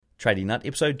Trading Nut,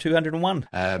 episode 201.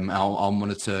 I'll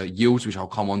monitor yields, which I'll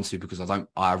come on to, because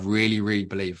I really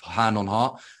believe, hand on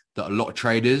heart, that a lot of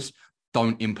traders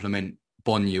don't implement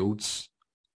bond yields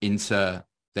into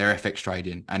their FX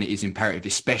trading. And it is imperative,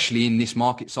 especially in this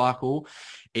market cycle.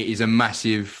 It is a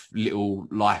massive little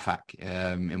life hack,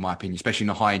 in my opinion, especially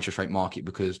in a high interest rate market,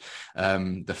 because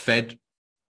the Fed,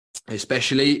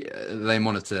 especially, they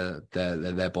monitor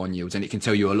their bond yields, and it can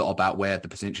tell you a lot about where the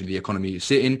potential of the economy is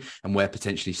sitting and where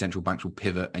potentially central banks will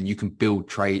pivot, and you can build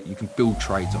trades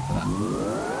off of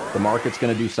that. The market's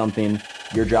going to do something.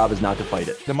 Your job is not to fight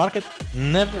it. The market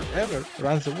never ever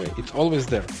runs away. It's always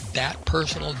there. That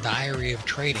personal diary of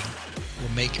trading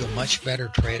will make you a much better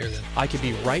trader than... I could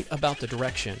be right about the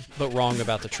direction, but wrong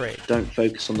about the trade. Don't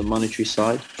focus on the monetary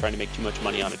side. Trying to make too much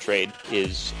money on a trade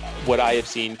is what I have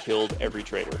seen killed every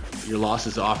trader. Your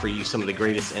losses offer you some of the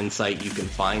greatest insight you can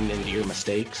find into your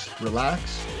mistakes.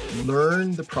 Relax,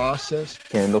 learn the process.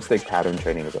 Candlestick pattern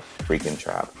trading is a freaking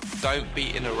trap. Don't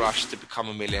be in a rush to become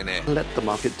a millionaire. Let the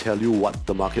market tell you what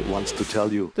the market wants to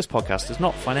tell you. This podcast is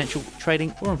not financial,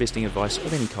 trading, or investing advice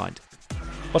of any kind.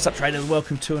 What's up, traders?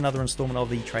 Welcome to another installment of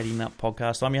the Trading Nut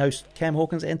podcast. I'm your host, Cam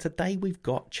Hawkins, and today we've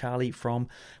got Charlie from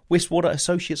Westwater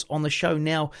Associates on the show.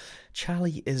 Now,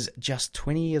 Charlie is just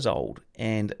 20 years old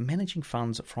and managing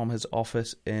funds from his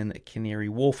office in Canary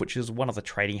Wharf, which is one of the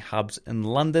trading hubs in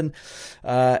London.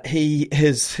 He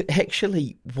is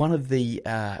actually one of the,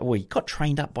 he got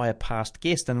trained up by a past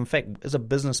guest, and in fact is a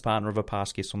business partner of a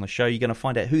past guest on the show. You're going to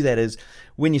find out who that is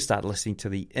when you start listening to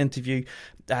the interview.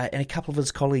 And a couple of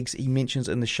his colleagues he mentions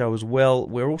in the show as well.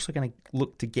 We're also going to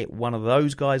look to get one of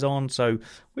those guys on, so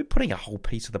we're putting a whole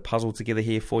piece of the puzzle together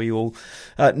here for you all.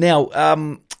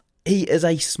 He is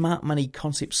a smart money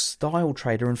concept style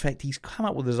trader. In fact, he's come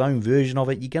up with his own version of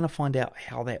it. You're going to find out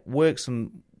how that works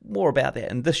and more about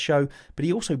that in this show. But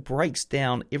he also breaks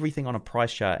down everything on a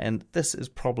price chart. And this is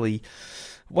probably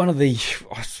one of the,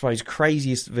 I suppose,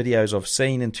 craziest videos I've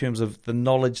seen in terms of the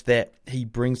knowledge that he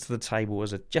brings to the table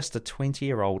as just a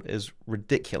 20-year-old is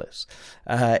ridiculous.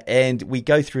 And we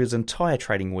go through his entire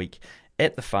trading week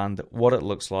at the fund, what it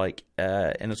looks like,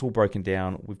 and it's all broken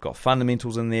down. We've got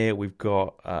fundamentals in there, we've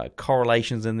got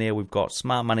correlations in there, we've got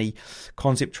smart money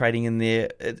concept trading in there.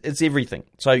 It's everything.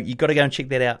 So you've got to go and check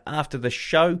that out after the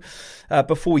show.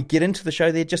 Before we get into the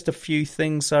show, there are just a few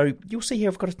things. So you'll see here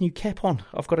I've got a new cap on.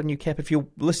 I've got a new cap. If you're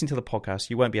listening to the podcast,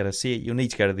 you won't be able to see it. You'll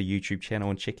need to go to the YouTube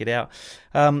channel and check it out.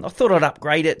 I thought I'd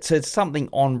upgrade it to something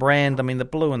on brand. I mean, the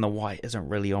blue and the white isn't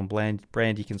really on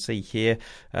brand. You can see here.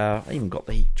 I even got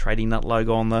the Trading Nut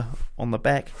logo on the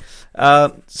back.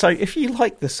 So if you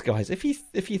like this, guys, if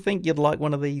you think you'd like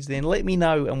one of these, then let me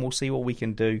know and we'll see what we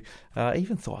can do. I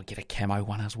even thought I'd get a camo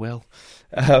one as well.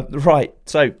 Right,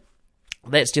 so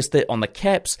that's just it on the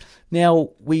caps. Now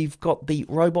we've got the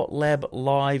Robot Lab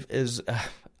Live is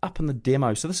up in the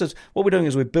demo. So this is what we're doing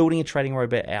is we're building a trading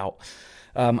robot out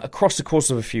across the course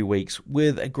of a few weeks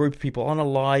with a group of people on a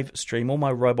live stream, all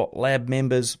my Robot Lab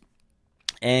members,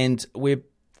 and we're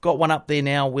got one up there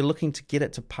now. We're looking to get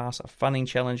it to pass a funding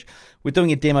challenge. We're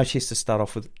doing a demo test to start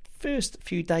off with. First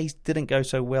few days didn't go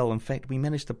so well. In fact, we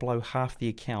managed to blow half the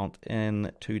account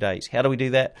in 2 days. How do we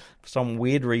do that? For some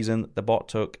weird reason, the bot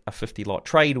took a 50 lot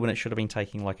trade when it should have been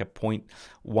taking like a 0.1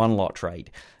 lot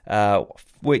trade.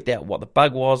 Worked out what the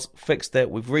bug was, fixed it.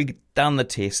 We've redone the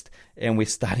test and we're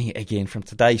starting it again from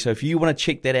today. So if you want to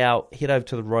check that out, head over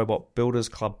to the Robot Builders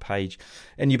Club page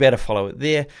and you better follow it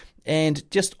there. And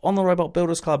just on the Robot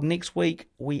Builders Club next week,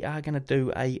 we are going to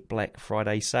do a Black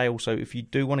Friday sale. So if you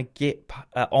do want to get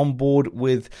on board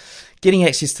with getting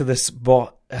access to this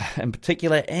bot in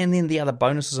particular, and then the other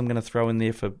bonuses I'm going to throw in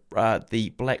there for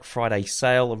the Black Friday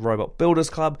sale of Robot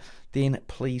Builders Club, then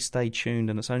please stay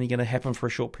tuned, and it's only going to happen for a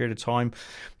short period of time.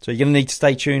 So you're going to need to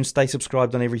stay tuned, stay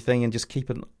subscribed on everything, and just keep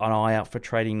an eye out for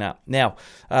Trading Nut. Now,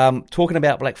 talking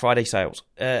about Black Friday sales,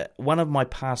 one of my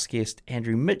past guests,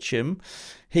 Andrew Mitchum,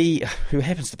 who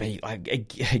happens to be a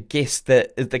guest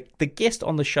that the guest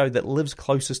on the show that lives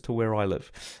closest to where I live.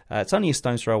 It's only a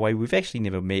stone's throw away. We've actually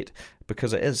never met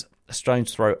because it is a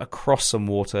stone's throw across some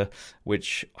water,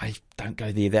 which I don't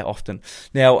go there that often.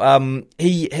 Now,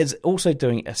 he is also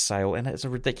doing a sale, and it's a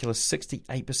ridiculous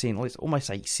 68%, let's almost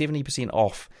say 70%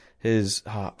 off his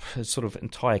sort of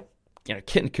entire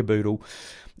kit and caboodle.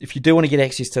 If you do want to get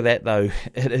access to that, though,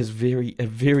 it is a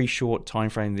very short time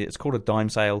frame there. It's called a dime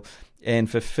sale, and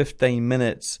for 15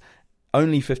 minutes,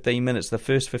 only 15 minutes. The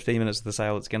first 15 minutes of the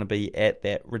sale, it's going to be at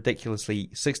that ridiculously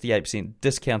 68%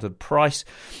 discounted price.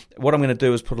 What I'm going to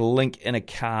do is put a link in a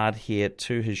card here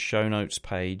to his show notes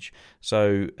page.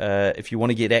 So if you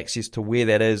want to get access to where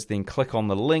that is, then click on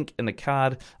the link in the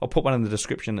card. I'll put one in the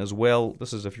description as well.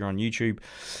 This is if you're on YouTube.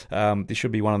 There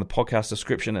should be one in the podcast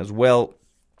description as well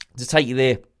to take you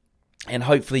there. And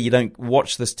hopefully you don't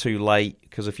watch this too late,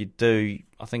 because if you do,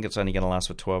 I think it's only going to last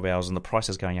for 12 hours and the price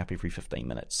is going up every 15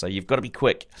 minutes. So you've got to be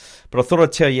quick. But I thought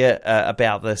I'd tell you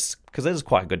about this because it is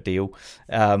quite a good deal.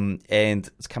 And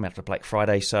it's come out for Black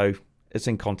Friday, so it's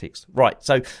in context. Right,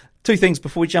 so 2 things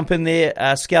before we jump in there.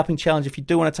 Scalping challenge, if you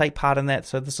do want to take part in that,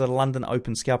 so this is a London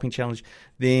Open scalping challenge,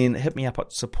 then hit me up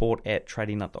at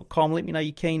support@tradingnut.com. Let me know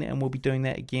you're keen, and we'll be doing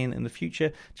that again in the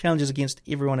future. Challenges against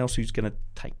everyone else who's going to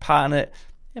take part in it.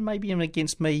 And maybe even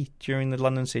against me during the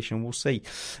London session. We'll see.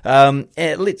 And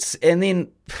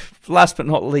then, last but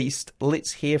not least,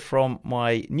 let's hear from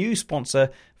my new sponsor,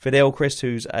 Fidelcrest,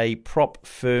 who's a prop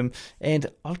firm. And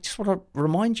I just want to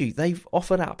remind you, they've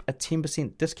offered up a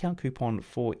 10% discount coupon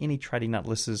for any Trading Nut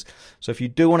listeners. So if you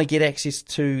do want to get access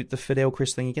to the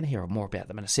Fidelcrest thing, you're going to hear more about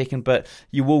them in a second, but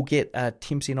you will get a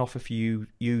 10% off if you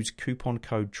use coupon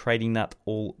code TradingNut,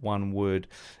 all one word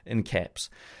in caps.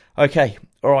 Okay,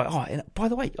 all right. Oh, and by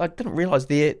the way, I didn't realise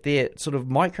their sort of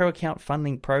micro account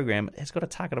funding program has got a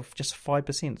target of just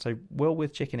 5%, so well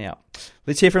worth checking out.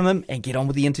 Let's hear from them and get on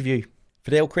with the interview.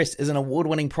 Fidelcrest is an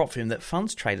award-winning prop firm that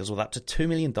funds traders with up to $2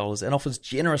 million and offers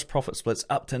generous profit splits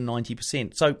up to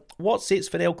 90%. So what sets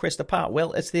Fidelcrest apart?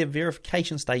 Well, it's their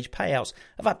verification stage payouts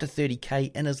of up to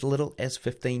 $30K in as little as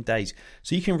 15 days.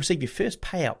 So you can receive your first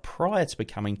payout prior to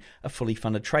becoming a fully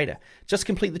funded trader. Just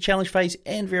complete the challenge phase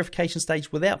and verification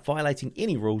stage without violating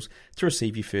any rules to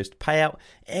receive your first payout.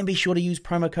 And be sure to use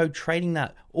promo code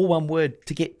TradingNut, all one word,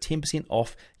 to get 10%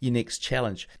 off your next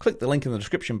challenge. Click the link in the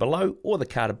description below or the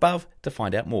card above to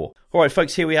find out more. All right,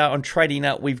 folks, here we are on Trading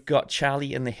Nut. We've got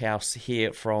Charlie in the house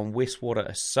here from Westwater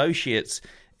Associates,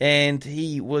 and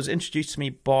he was introduced to me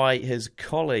by his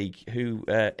colleague, who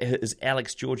is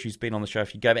Alex George, who's been on the show.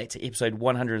 If you go back to episode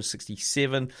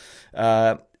 167,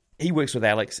 he works with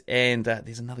Alex, and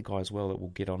there's another guy as well that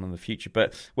we'll get on in the future.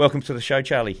 But welcome to the show,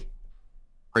 Charlie.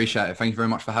 Appreciate it. Thank you very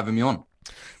much for having me on.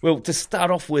 Well, to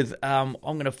start off with, I'm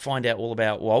going to find out all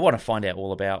about, I want to find out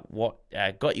all about what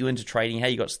got you into trading, how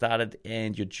you got started,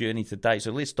 and your journey to date.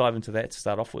 So let's dive into that to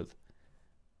start off with.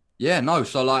 Yeah, no.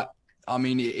 So,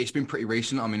 it's been pretty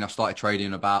recent. I started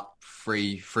trading about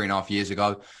three and a half years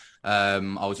ago. I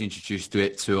was introduced to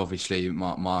it to obviously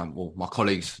my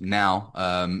colleagues now,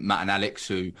 Matt and Alex,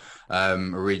 who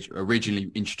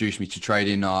originally introduced me to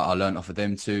trading. I learned off of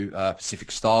them too. Pacific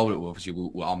Star, obviously,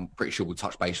 I'm pretty sure we'll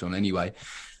touch base on anyway.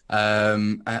 The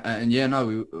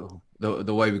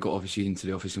way we got obviously into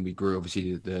the office and we grew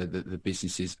obviously the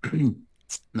businesses.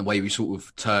 The way we sort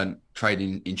of turned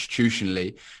trading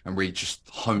institutionally and really just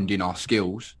honed in our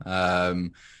skills.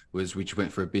 Was we just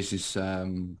went for a business,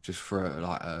 just for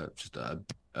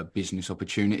a business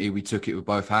opportunity. We took it with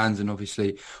both hands, and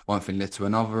obviously one thing led to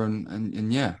another,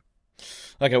 and yeah.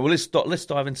 Okay, well let's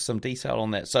dive into some detail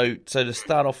on that. So to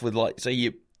start off with, so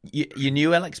you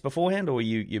knew Alex beforehand, or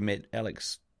you met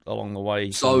Alex along the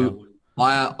way? So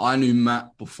I knew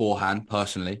Matt beforehand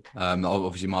personally,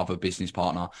 obviously my other business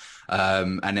partner,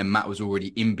 and then Matt was already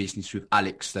in business with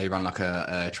Alex. They run like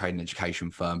a trading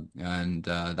education firm, and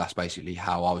that's basically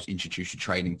how I was introduced to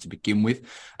trading to begin with.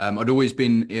 I'd always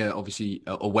been obviously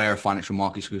aware of financial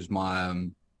markets because my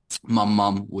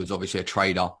mum was obviously a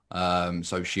trader,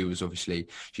 so she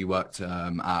worked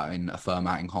out in a firm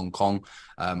out in Hong Kong.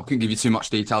 I couldn't give you too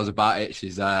much details about it.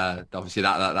 She's obviously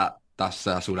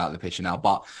that's all out of the picture now.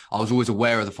 But I was always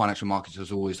aware of the financial markets. I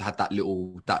was always had that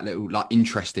little like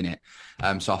interest in it.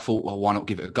 So I thought, well, why not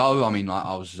give it a go?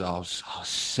 I was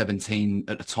 17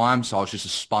 at the time, so I was just a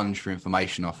sponge for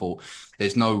information. I thought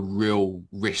there's no real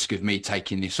risk of me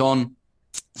taking this on.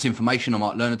 It's information, I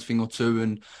might learn a thing or two,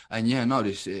 and yeah, no,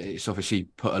 it's obviously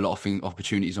put a lot of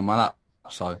opportunities on my lap.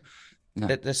 So. Yeah.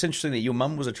 That's interesting that your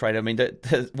mum was a trader. I mean,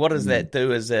 what does that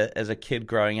do as a kid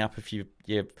growing up? If you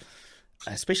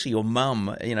especially your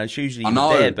mum, it's usually your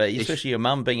dad, but especially your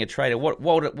mum being a trader. What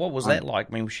was that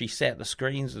like? I mean, was she sat at the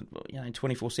screens,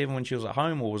 24/7 when she was at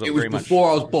home, or was it? It was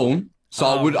before I was born, so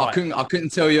I couldn't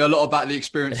tell you a lot about the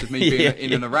experience of me being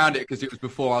in and around it because it was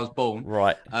before I was born.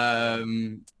 Right.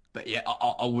 But yeah,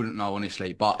 I wouldn't know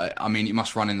honestly. But it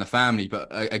must run in the family. But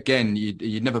again,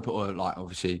 you'd never put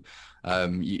obviously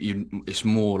it's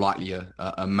more likely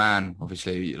a man,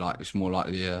 obviously, like it's more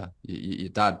likely your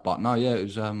dad. But no, yeah, it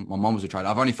was my mum was a trader.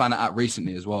 I've only found that out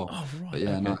recently as well. Oh, right. But yeah,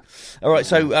 okay. no. All right,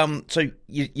 so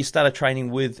you started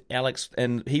training with Alex,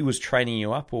 and he was training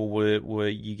you up, or were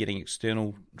you getting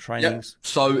external trainings? Yeah.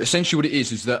 So essentially, what it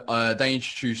is that they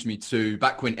introduced me to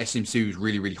back when SMC was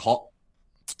really, really hot.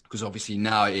 Because obviously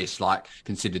now it's like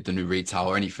considered the new retail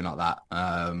or anything like that.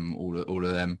 All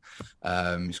of them,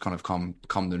 it's kind of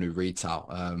come the new retail.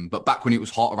 But back when it was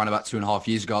hot, around about 2.5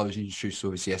 years ago, I was introduced to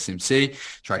obviously SMC,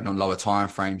 trading on lower time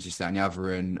frames, this, that, and the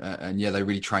other, and yeah, they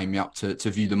really trained me up to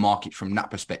view the market from that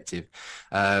perspective.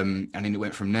 And then it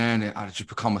went from there, and I just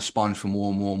become a sponge for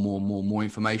more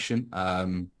information.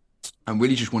 And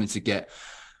really just wanted to get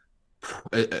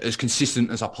as consistent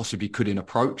as I possibly could in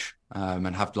approach,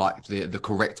 and have like the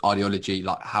correct ideology,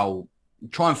 like how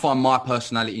try and find my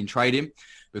personality in trading,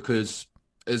 because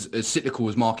as cyclical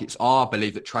as markets are, I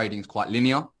believe that trading is quite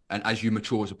linear. And as you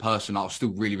mature as a person, I was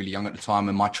still really, really young at the time,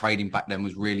 and my trading back then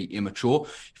was really immature.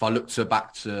 If I look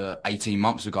back to 18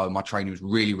 months ago, my trading was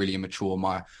really, really immature.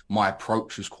 My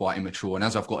approach was quite immature. And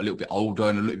as I've got a little bit older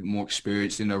and a little bit more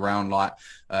experienced in around like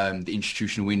the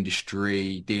institutional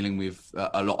industry, dealing with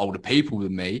a lot older people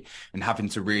than me, and having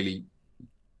to really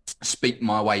speak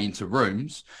my way into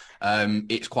rooms,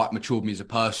 it's quite matured me as a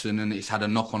person, and it's had a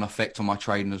knock-on effect on my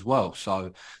trading as well.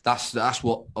 So that's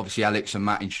what obviously Alex and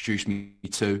Matt introduced me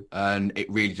to, and it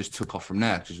really just took off from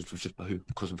there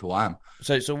because of who I am.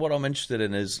 So what I'm interested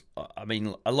in is, I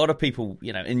mean, a lot of people,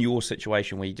 you know, in your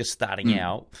situation where you're just starting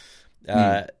out,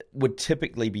 would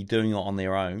typically be doing it on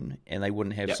their own, and they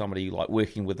wouldn't have somebody like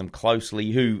working with them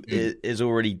closely who is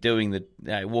already doing the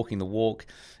walking the walk.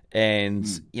 And,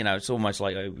 you know, it's almost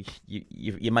like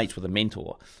you're mates with a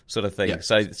mentor sort of thing. Yeah.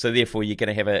 So therefore you're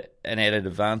going to have an added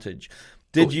advantage.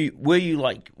 Were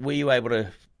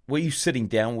you sitting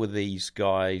down with these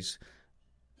guys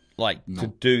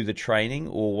to do the training,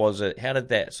 or was it, how did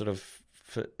that sort of,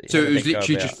 so it was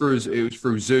literally just through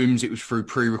Zooms, it was through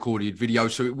pre-recorded video.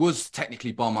 So it was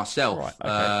technically by myself. Right,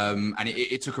 okay. And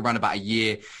it took around about a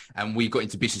year, and we got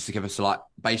into business together. So like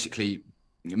basically,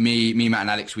 me, Matt and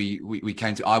Alex,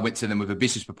 I went to them with a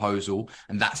business proposal,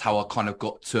 and that's how I kind of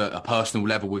got to a personal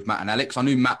level with Matt and Alex. I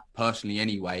knew Matt personally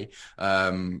anyway,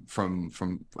 from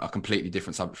a completely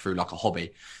different subject through like a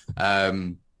hobby.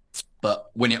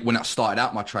 But when I started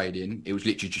out my trading, it was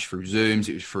literally just through Zooms,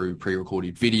 it was through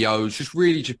pre-recorded videos, just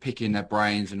really just picking their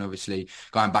brains and obviously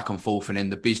going back and forth. And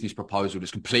then the business proposal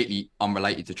that's completely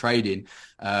unrelated to trading,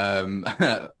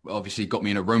 obviously got me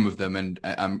in a room with them, and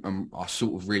I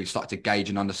sort of really started to gauge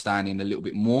and understanding a little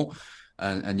bit more.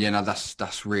 And yeah, no,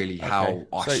 that's really how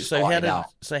I started out.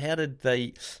 So how did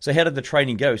the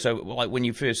training go? So like when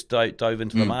you first dove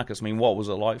into the markets, I mean, what was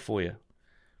it like for you?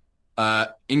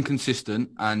 Inconsistent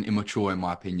and immature, in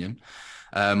my opinion.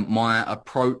 My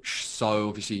approach, so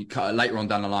obviously later on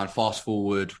down the line, fast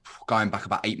forward, going back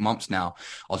about 8 months now,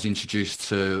 I was introduced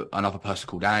to another person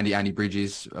called Andy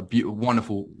Bridges, a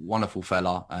beautiful, wonderful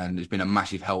fella, and it's been a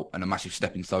massive help and a massive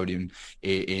stepping stone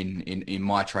in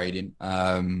my trading.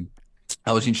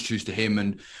 I was introduced to him,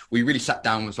 and we really sat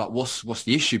down and was like, what's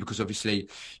the issue? Because obviously,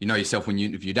 you know yourself, when you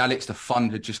interviewed Alex, the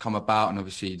fund had just come about, and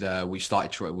obviously we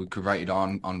created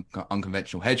our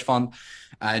unconventional hedge fund,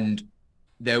 and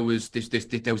there was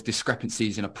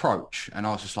discrepancies in approach. And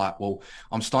I was just like, well,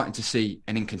 I'm starting to see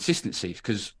an inconsistency,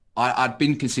 because I'd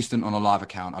been consistent on a live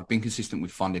account. I'd been consistent with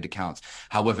funded accounts.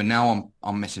 However, now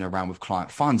I'm messing around with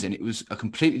client funds, and it was a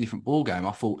completely different ballgame.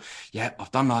 I thought, yeah,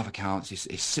 I've done live accounts.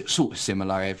 It's sort of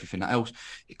similar, everything else.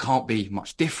 It can't be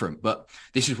much different. But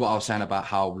this is what I was saying about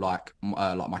how like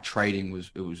my trading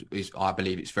is I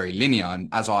believe it's very linear. And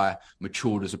as I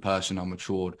matured as a person, I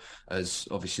matured as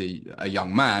obviously a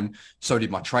young man. So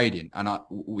did my trading. And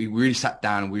we really sat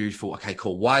down and we really thought, okay,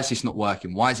 cool. Why is this not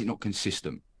working? Why is it not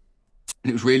consistent? And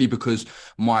it was really because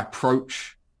my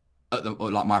approach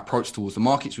towards the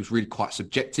markets was really quite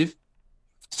subjective.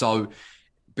 So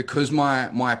because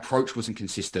my approach wasn't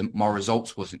consistent, my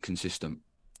results wasn't consistent.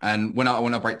 And when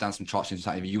I break down some charts,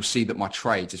 you'll see that my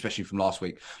trades, especially from last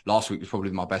week was probably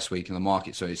my best week in the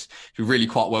market. So it's really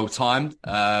quite well timed.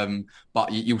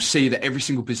 But you'll see that every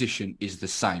single position is the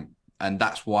same. And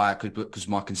that's why because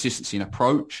my consistency in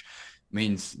approach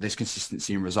means there's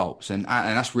consistency in results. And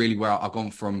that's really where I've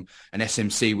gone from an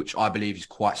SMC, which I believe is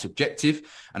quite subjective.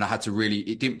 And I had to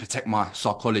it didn't protect my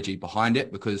psychology behind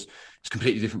it, because it's a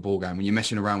completely different ballgame when you're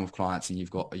messing around with clients and you've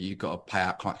got to pay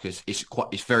out clients, because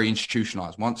it's very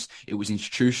institutionalized. Once it was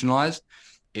institutionalized,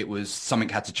 it was something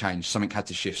had to change, something had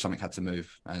to shift, something had to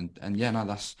move, and yeah, no,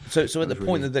 that's so. At the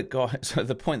point that the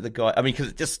guy, I mean,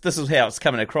 because this is how it's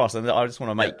coming across, and I just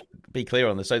want to be clear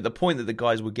on this. So the point that the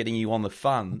guys were getting you on the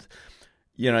fund,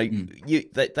 you know,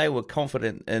 they were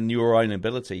confident in your own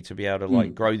ability to be able to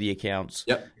grow the accounts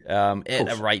at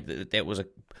a rate that was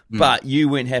but you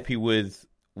weren't happy with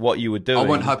what you were doing. I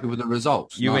wasn't happy with the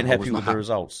results. You weren't happy with the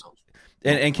results.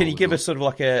 And can you give us sort of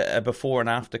like a before and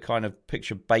after kind of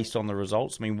picture based on the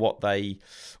results? I mean, what they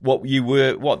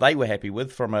were happy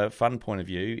with from a fund point of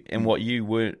view, and what you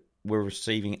were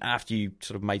receiving after you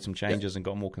sort of made some changes and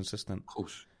got more consistent. Of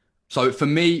course. So for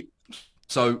me,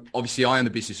 obviously I own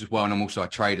the business as well, and I'm also a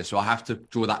trader. So I have to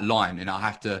draw that line, and I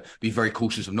have to be very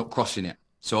cautious of not crossing it.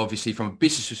 So obviously, from a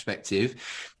business perspective,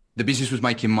 the business was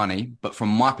making money, but from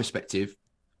my perspective,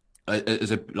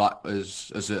 as a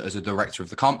director of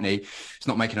the company, it's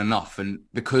not making enough. And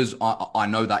because I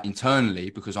know that internally,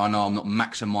 because I know I'm not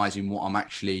maximizing what I'm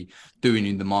actually doing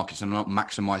in the markets, and I'm not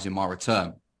maximizing my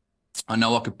return, I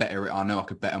know I could better it. I know I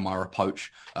could better my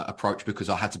approach because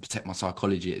I had to protect my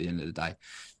psychology at the end of the day.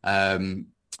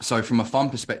 So from a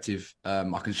fund perspective,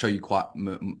 I can show you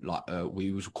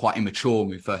we was quite immature when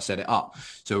we first set it up.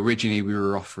 So originally we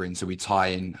were offering, so we tie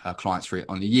in clients for it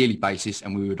on a yearly basis,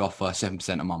 and we would offer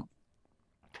 7% a month.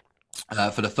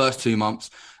 For the first 2 months,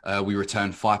 we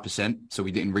returned 5%. So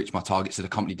we didn't reach my target. So the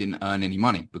company didn't earn any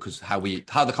money, because how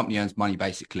the company earns money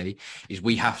basically is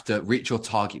we have to reach your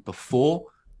target before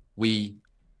we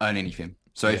earn anything.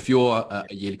 So if you're a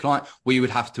yearly client, we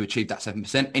would have to achieve that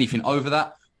 7%. Anything over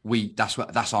that,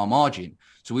 that's our margin.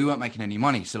 So we weren't making any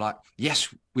money. So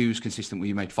yes, we was consistent.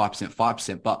 We made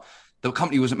 5%, but the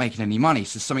company wasn't making any money.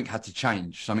 So something had to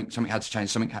change. Something had to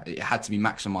change. It had to be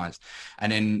maximized.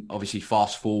 And then obviously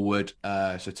fast forward,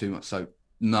 9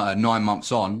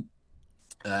 months on,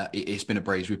 it's been a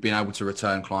breeze. We've been able to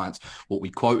return clients what we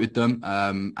quoted them,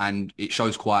 and it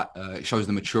shows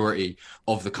the maturity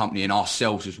of the company and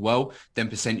ourselves as well. Then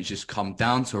percentages come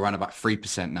down to around about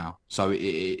 3% now. So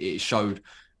it showed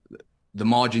the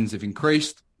margins have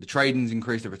increased, the trading's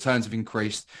increased, the returns have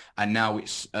increased, and now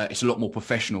it's a lot more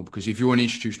professional, because if you're an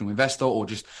institutional investor or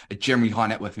just a generally high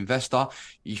net worth investor,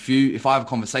 if I have a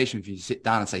conversation with you, sit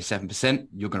down and say 7%,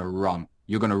 you're going to run.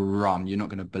 You're going to run. You're not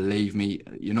going to believe me.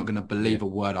 You're not going to believe a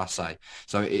word I say.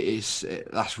 So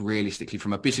that's realistically,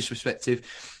 from a business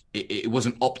perspective, it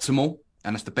wasn't optimal.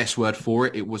 And that's the best word for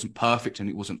it. It wasn't perfect and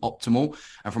it wasn't optimal.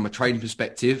 And from a trading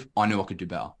perspective, I knew I could do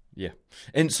better. Yeah.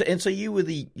 And so you were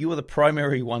the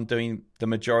primary one doing the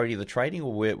majority of the trading,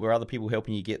 or were other people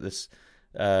helping you get this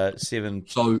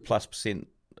 7+%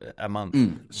 a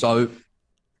month?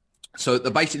 So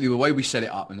basically the way we set it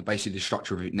up, and basically the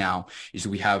structure of it now, is that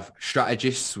we have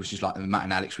strategists, which is like Matt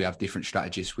and Alex. We have different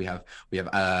strategists. We have they're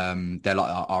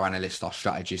like our analysts, our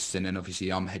strategists, and then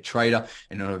obviously I'm head trader,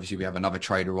 and then obviously we have another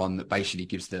trader on that basically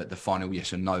gives the final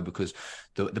yes or no. Because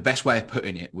the best way of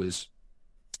putting it was,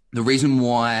 the reason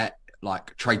why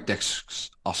trade desks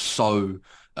are so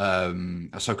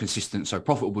consistent, so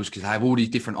profitable, is because they have all these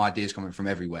different ideas coming from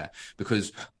everywhere.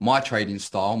 Because my trading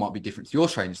style might be different to your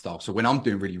trading style. So when I'm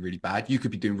doing really, really bad, you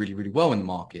could be doing really, really well in the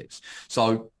markets.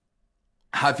 So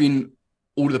having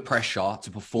all the pressure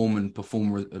to perform and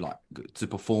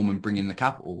bring in the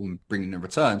capital and bring in the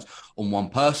returns on one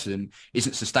person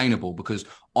isn't sustainable. Because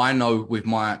I know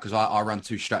because I run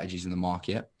 2 strategies in the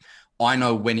market. I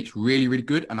know when it's really, really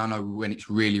good, and I know when it's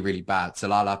really, really bad.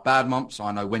 So I'll have bad months.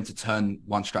 I know when to turn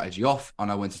one strategy off. I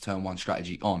know when to turn one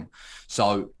strategy on.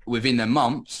 So within the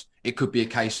months, it could be a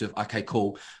case of, okay,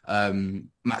 cool.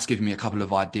 Matt's giving me a couple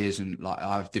of ideas, and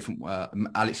I have different.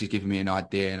 Alex is giving me an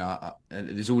idea, and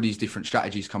there's all these different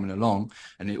strategies coming along,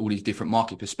 and all these different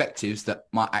market perspectives that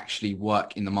might actually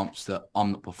work in the months that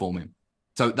I'm not performing.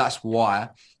 So that's why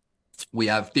we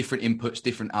have different inputs,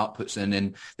 different outputs, and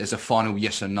then there's a final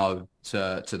yes or no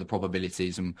to the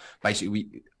probabilities. And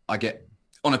basically I get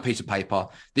on a piece of paper,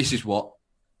 this is what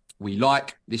we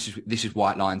like, this is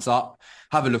why it lines up.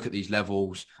 Have a look at these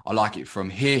levels. I like it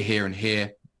from here, here, and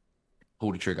here.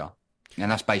 Pull the trigger. And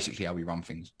that's basically how we run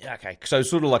things. Okay, so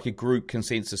sort of like a group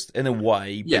consensus in a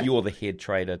way, but you're the head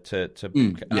trader to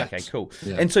yes. Okay, cool.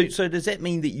 Yeah. And so does that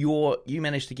mean that you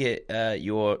managed to get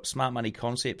your smart money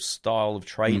concept style of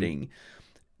trading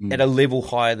at a level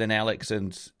higher than Alex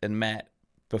and Matt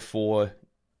before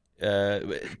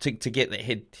to get that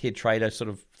head trader sort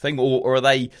of thing, or are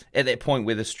they at that point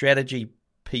where the strategy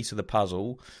piece of the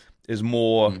puzzle is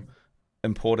more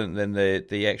important than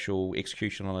the actual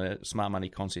execution on a smart money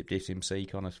concept SMC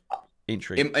kind of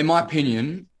entry? In my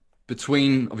opinion,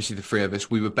 between obviously the 3 of us,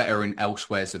 we were better in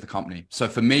elsewheres of the company. So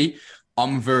for me,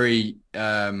 I'm very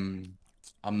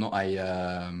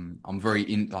I'm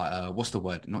very what's the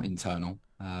word? Not internal.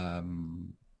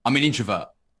 I'm an introvert.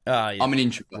 Yeah. I'm an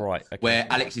introvert. Right. Okay. Where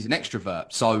Alex is an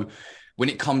extrovert. So when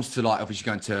it comes to like obviously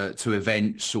going to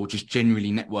events or just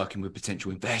generally networking with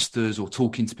potential investors or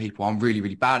talking to people, I'm really,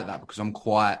 really bad at that because I'm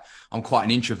quite an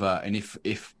introvert. And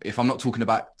if I'm not talking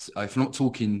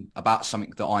about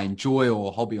something that I enjoy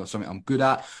or a hobby or something I'm good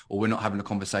at, or we're not having a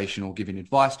conversation or giving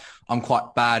advice, I'm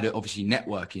quite bad at obviously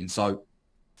networking. So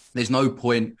there's no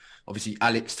point, obviously,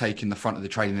 Alex taking the front of the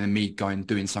trading and then me going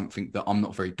doing something that I'm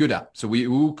not very good at. So we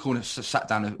all kind of sat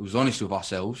down and was honest with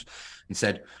ourselves and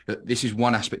said, look, this is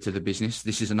one aspect of the business.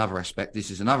 This is another aspect.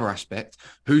 This is another aspect.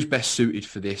 Who's best suited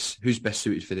for this? Who's best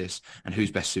suited for this? And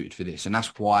who's best suited for this? And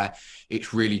that's why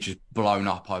it's really just blown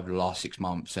up over the last 6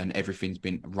 months and everything's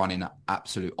been running at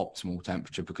absolute optimal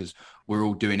temperature because we're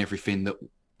all doing everything that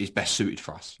is best suited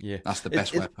for us. Yeah. That's the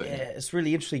best way of putting it. Yeah, it's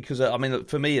really interesting because, I mean,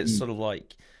 for me, it's sort of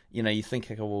like, you think,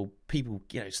 well, people,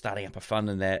 starting up a fund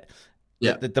and that,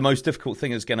 the most difficult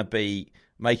thing is going to be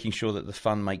making sure that the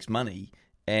fund makes money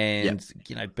and,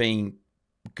 being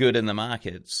good in the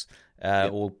markets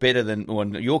or better than, or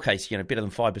in your case, better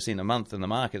than 5% a month in the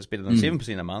markets, better than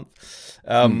 7% a month.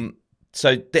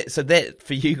 So that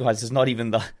for you guys is not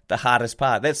even the hardest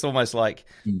part. That's almost like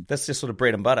that's just sort of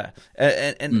bread and butter.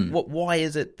 And why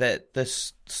is it that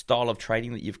this style of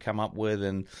trading that you've come up with,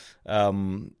 and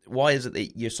why is it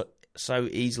that you're so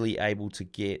easily able to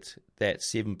get that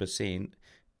 7%,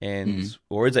 and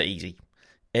or is it easy,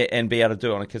 and be able to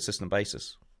do it on a consistent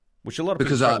basis, which a lot of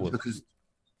people struggle with? Because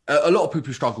a lot of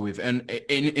people struggle with, and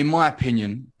in my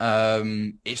opinion,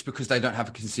 it's because they don't have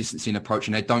a consistency in approach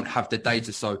and they don't have the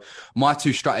data. So my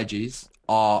two strategies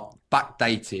are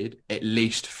backdated at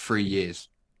least 3 years.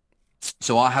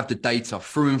 So I have the data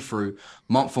through and through,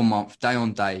 month on month, day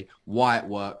on day, why it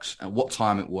works and what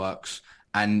time it works.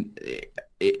 And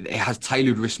it has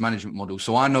tailored risk management models.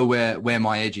 So I know where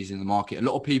my edge is in the market. A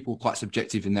lot of people are quite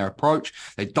subjective in their approach.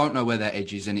 They don't know where their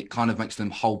edge is, and it kind of makes them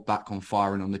hold back on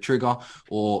firing on the trigger,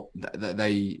 or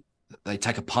they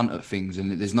take a punt at things,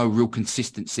 and there's no real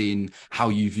consistency in how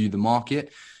you view the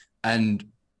market. And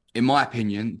in my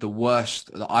opinion, the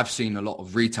worst that I've seen a lot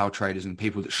of retail traders and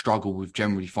people that struggle with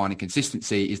generally finding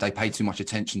consistency is they pay too much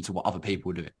attention to what other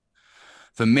people are doing.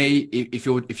 For me, if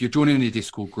you're joining a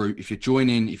Discord group, if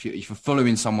you're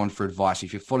following someone for advice,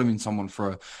 if you're following someone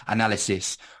for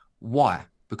analysis, why?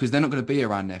 Because they're not going to be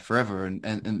around there forever,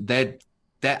 and their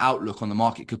outlook on the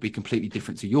market could be completely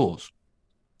different to yours.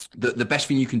 The best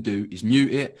thing you can do is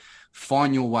mute it,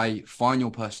 find your way, find your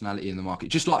personality in the market.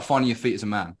 Just like finding your feet as a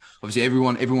man. Obviously,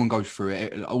 everyone goes through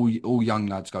it. All young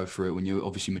lads go through it when you're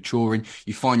obviously maturing.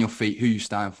 You find your feet, who you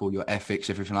stand for, your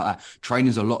ethics, everything like that.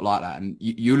 Training's a lot like that. And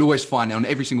you'll always find it on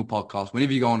every single podcast.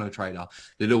 Whenever you go on a trader,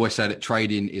 they'll always say that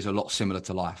trading is a lot similar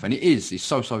to life. And it is. It's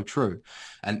so, so true.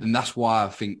 And that's why I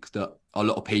think that a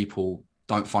lot of people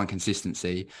don't find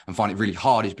consistency and find it really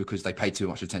hard is because they pay too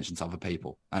much attention to other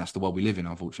people. And that's the world we live in,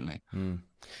 unfortunately.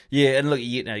 Yeah, and look,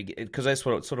 because that's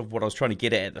what I was trying to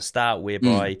get at the start,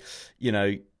 whereby,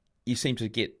 you seem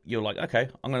to you're like, okay,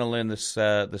 I'm going to learn this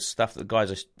stuff that the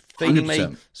guys are feeding 100%.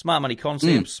 Me, smart money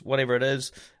concepts, whatever it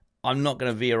is. I'm not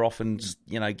going to veer off and,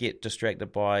 get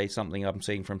distracted by something I'm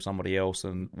seeing from somebody else,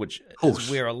 and which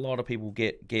is where a lot of people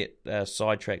get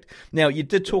sidetracked. Now, you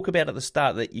did talk about at the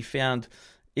start that you found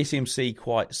SMC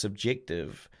quite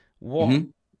subjective.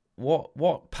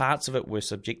 What parts of it were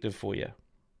subjective for you?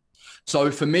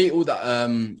 So for me, all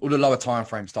the lower time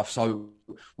frame stuff. So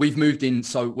we've moved in.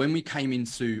 So when we came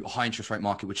into a high interest rate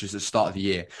market, which is the start of the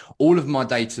year, all of my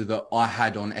data that I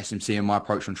had on SMC and my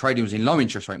approach on trading was in low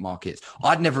interest rate markets.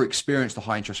 I'd never experienced a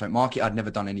high interest rate market. I'd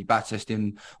never done any back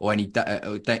testing or any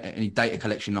data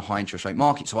collection in a high interest rate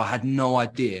market. So I had no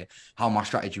idea how my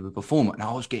strategy would perform. And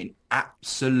I was getting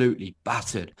absolutely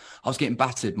battered.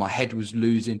 My head was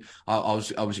losing. I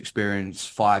was experiencing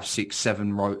 5, 6,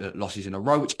 7 losses in a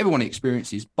row, which everyone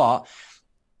experiences, but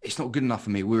it's not good enough for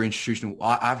me. We're institutional.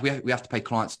 We have to pay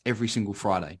clients every single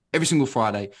Friday. Every single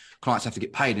Friday, clients have to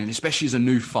get paid. And especially as a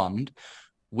new fund,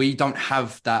 we don't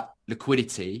have that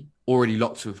liquidity already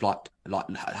locked with like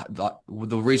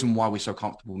the reason why we're so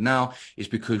comfortable now is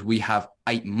because we have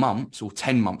 10 months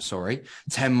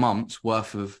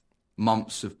worth of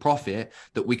months of profit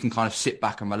that we can kind of sit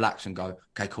back and relax and go,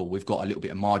 okay, cool. We've got a little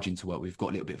bit of margin to work. We've got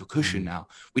a little bit of a cushion now.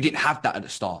 We didn't have that at the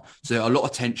start. So a lot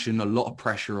of tension, a lot of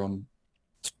pressure on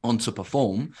to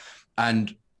perform,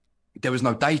 and there was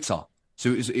no data.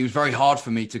 So it was very hard for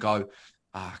me to go,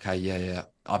 okay, yeah,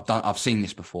 I've seen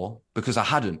this before, because I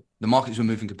hadn't. The markets were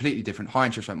moving completely different, high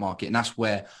interest rate market, and that's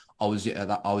where I was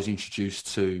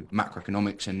introduced to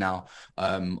macroeconomics, and now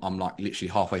I'm like literally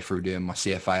halfway through doing my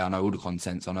CFA. I know all the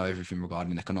contents, I know everything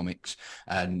regarding economics,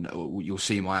 and you'll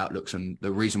see my outlooks. And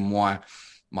the reason why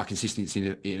my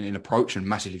consistency in approach, and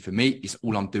massively for me, is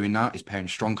all I'm doing now is pairing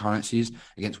strong currencies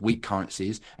against weak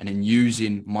currencies, and then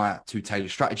using my two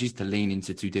tailored strategies to lean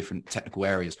into two different technical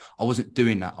areas. I wasn't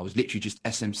doing that. I was literally just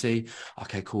SMC.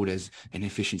 Okay, cool. There's an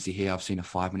efficiency here. I've seen a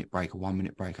 5-minute break, a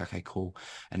 1-minute break. Okay, cool.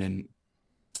 And then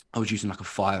I was using like a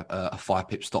 5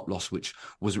 pip stop loss, which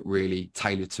wasn't really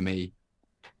tailored to me,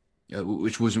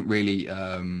 which wasn't really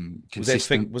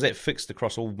consistent. Was that fixed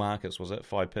across all markets? Was it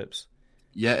 5 pips?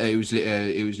 Yeah, it was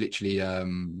literally,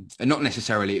 not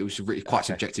necessarily, it was really quite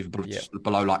subjective, but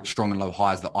below like strong and low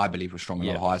highs that I believe were strong and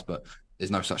low highs, but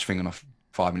there's no such thing on a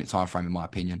 5-minute time frame, in my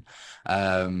opinion.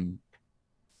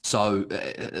 So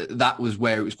that was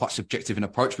where it was quite subjective in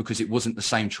approach, because it wasn't the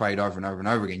same trade over and over and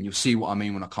over again. You'll see what I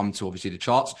mean when I come to obviously the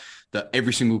charts, that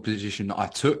every single position that I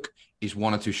took is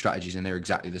 1 or 2 strategies, and they're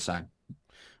exactly the same.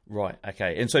 Right.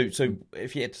 Okay. And so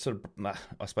if you had to sort of,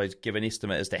 I suppose, give an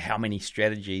estimate as to how many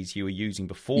strategies you were using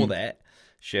before that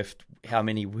shift, how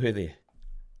many were there?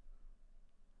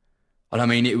 And I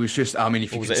mean, it was just, I mean,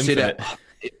 if you consider,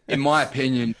 in my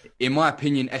opinion,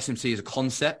 SMC as a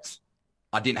concept,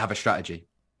 I didn't have a strategy.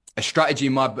 A strategy,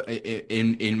 in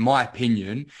my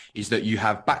opinion, is that you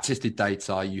have backtested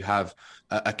data, you have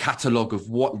a catalogue of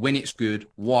when it's good,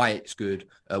 why it's good,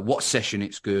 what session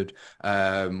it's good,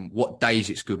 what days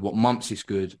it's good, what months it's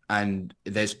good, and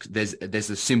there's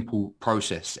a simple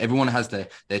process. Everyone has their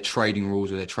trading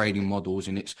rules or their trading models,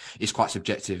 and it's quite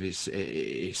subjective.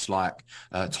 It's like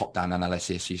top down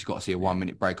analysis. You've got to see a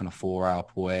 1-minute break on a 4-hour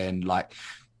point,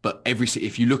 but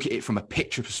if you look at it from a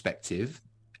picture perspective.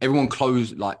 Everyone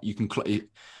you can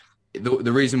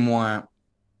the reason why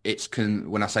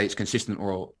when I say it's consistent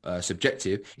or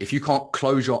subjective, if you can't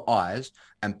close your eyes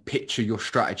and picture your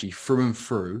strategy through and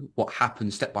through what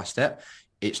happens step by step,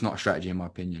 it's not a strategy, in my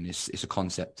opinion. It's a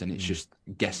concept, and it's just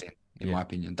guessing, in my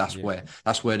opinion. That's where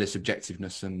the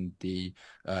subjectiveness and the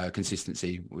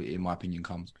consistency, in my opinion,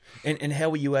 comes. And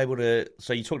how were you able to?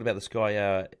 So you talked about this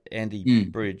guy Andy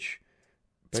Bridge.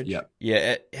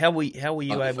 Yeah. How were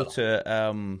you able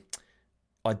to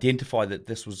identify that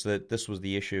this was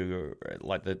the issue, or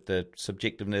like the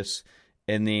subjectiveness,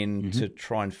 and then to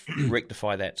try and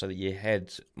rectify that so that you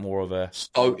had more of a?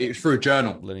 Oh, it was through a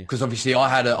journal, because obviously I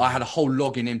had a whole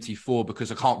log in MT4,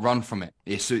 because I can't run from it.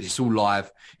 It's all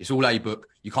live. It's all A-book.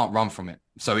 You can't run from it.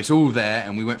 So it's all there,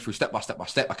 and we went through step by step by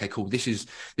step. Okay, cool. This is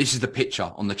the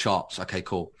picture on the charts. Okay,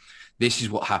 cool. This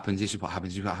is what happens. This is what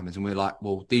happens. This is what happens. And we're like,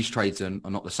 well, these trades are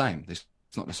not the same. It's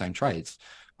not the same trades.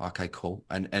 Okay, cool.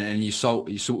 And you sort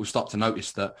of start to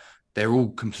notice that they're all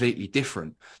completely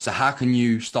different. So how can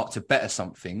you start to better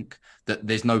something that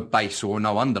there's no base or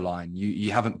no underline?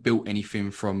 You haven't built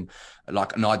anything from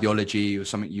like an ideology or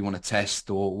something you want to test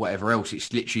or whatever else.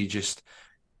 It's literally just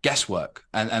guesswork.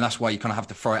 And that's why you kind of have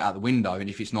to throw it out the window.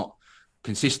 And if it's not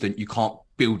consistent, you can't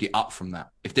build it up from that.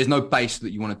 If there's no base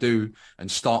that you want to do and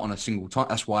start on a single time,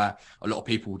 that's why a lot of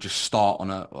people just start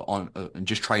and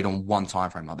just trade on one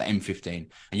time frame, like the M15,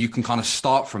 and you can kind of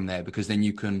start from there, because then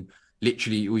you can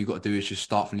literally, all you've got to do is just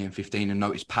start from the M15 and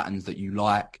notice patterns that you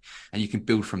like, and you can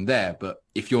build from there. But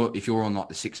if you're on like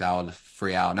the 6 hour, the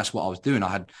 3 hour, and that's what I was doing, I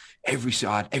had every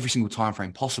single time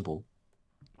frame possible.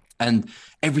 And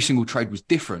every single trade was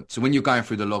different. So when you're going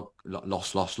through the log,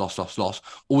 loss,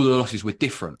 all the losses were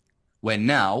different. Where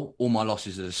now all my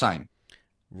losses are the same.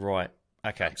 Right.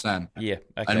 Okay. Yeah.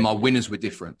 Okay. And my winners were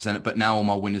different. But now all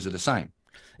my winners are the same.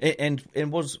 And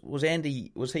was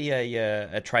Andy, was he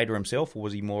a trader himself, or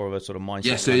was he more of a sort of mindset?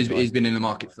 Yeah. So he's been in the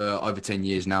market for over 10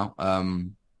 years now. I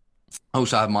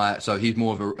also have he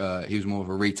was more of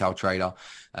a retail trader.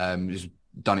 He's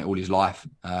done it all his life,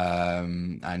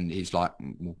 and he's like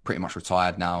pretty much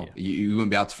retired now. Yeah. You wouldn't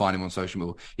be able to find him on social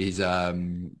media.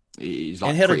 He's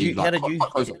like, and how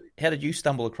did you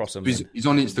stumble across him? He's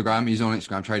on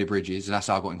Instagram. Trader Bridges, and that's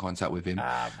how I got in contact with him.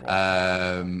 Right.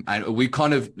 And we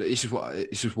kind of, this is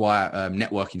why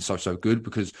networking is so good,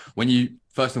 because when you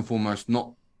first and foremost,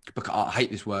 I hate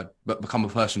this word, but become a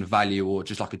person of value, or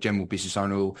just like a general business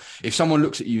owner, or if someone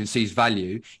looks at you and sees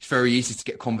value, it's very easy to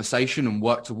get conversation and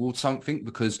work towards something,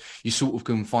 because you sort of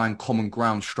can find common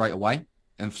ground straight away.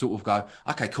 and sort of go,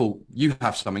 okay, cool, you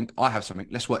have something, I have something,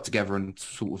 let's work together and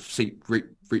sort of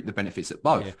reap the benefits at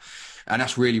both. Yeah. And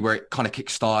that's really where it kind of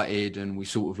kick-started, and we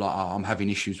sort of like, oh, I'm having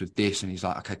issues with this, and he's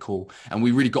like, okay, cool. And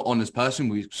we really got on as person.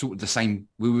 We were sort of the same,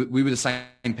 we were the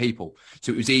same people.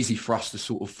 So it was easy for us to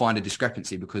sort of find a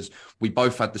discrepancy because we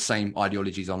both had the same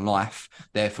ideologies on life.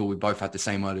 Therefore, we both had the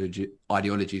same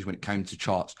ideologies when it came to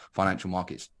charts, financial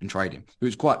markets and trading. It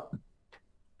was quite,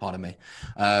 pardon me,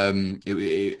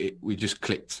 we just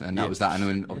clicked, and that was that. And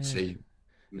then obviously...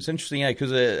 It's interesting,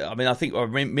 because I think I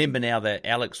remember now that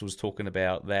Alex was talking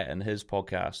about that in his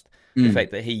podcast. The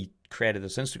fact that he created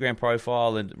this Instagram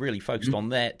profile and really focused on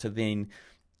that to then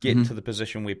get to the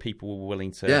position where people were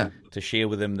willing to share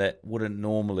with him that wouldn't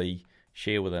normally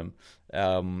share with him,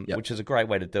 which is a great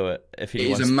way to do it. It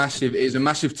is a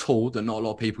massive tool that not a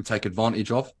lot of people take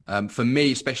advantage of. For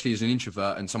me, especially as an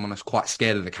introvert and someone that's quite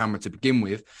scared of the camera to begin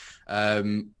with, at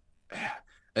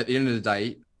the end of the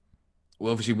day,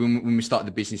 well, obviously, when we started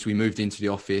the business, we moved into the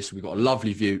office. We got a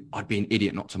lovely view. I'd be an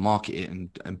idiot not to market it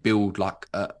and build like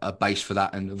a base for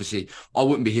that. And obviously, I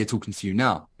wouldn't be here talking to you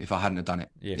now if I hadn't have done it.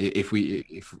 Yeah. If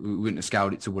we wouldn't have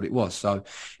scaled it to what it was. So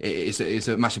it's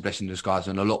a massive blessing in disguise,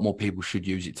 and a lot more people should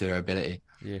use it to their ability.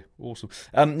 Yeah, awesome.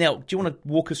 Now, do you want to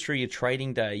walk us through your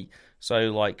trading day?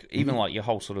 So, like, even like your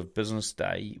whole sort of business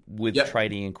day with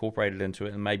trading incorporated into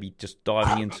it, and maybe just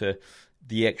diving into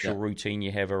the actual routine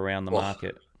you have around the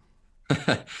market.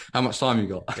 How much time you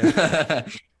got?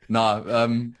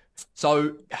 No.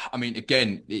 So, I mean,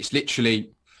 again, it's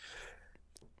literally.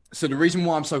 So the reason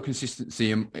why I'm so consistent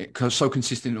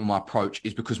in my approach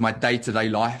is because my day-to-day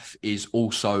life is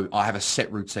also, I have a set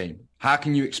routine. How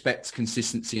can you expect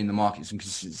consistency in the markets and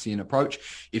consistency in approach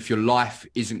if your life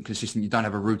isn't consistent? You don't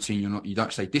have a routine. You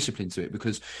don't stay disciplined to it.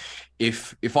 Because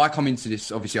if I come into this,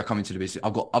 obviously I come into the business.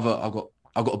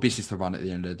 I've got a business to run at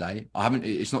the end of the day.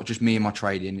 It's not just me and my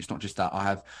trading. It's not just that.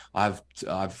 I have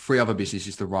 3 other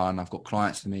businesses to run. I've got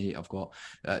clients to meet. I've got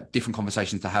different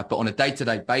conversations to have. But on a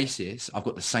day-to-day basis, I've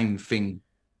got the same thing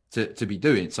to be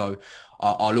doing. So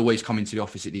I'll always come into the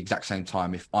office at the exact same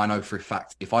time. If I know for a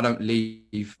fact, if I don't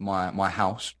leave my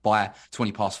house by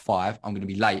 5:20, I'm going to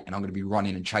be late and I'm going to be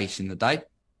running and chasing the day.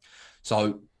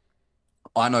 So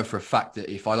I know for a fact that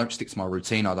if I don't stick to my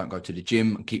routine, I don't go to the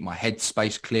gym and keep my head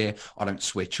space clear, I don't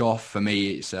switch off. For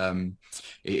me,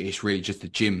 it's really just the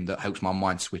gym that helps my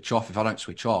mind switch off. If I don't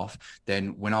switch off,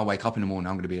 then when I wake up in the morning,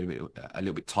 I'm going to be a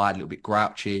little bit tired, a little bit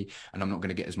grouchy, and I'm not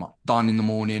going to get as much done in the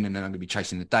morning. And then I'm going to be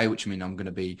chasing the day, which means I'm going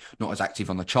to be not as active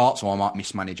on the charts, or I might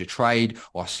mismanage a trade,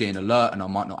 or I see an alert and I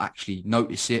might not actually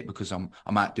notice it because I'm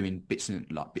out doing bits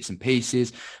and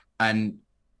pieces. And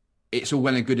it's all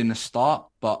well and good in the start,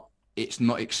 but it's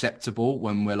not acceptable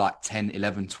when we're like 10,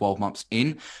 11, 12 months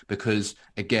in, because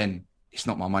again, it's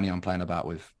not my money I'm playing about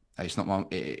with. It's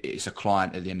a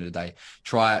client at the end of the day.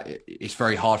 It's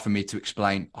very hard for me to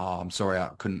explain, I'm sorry, I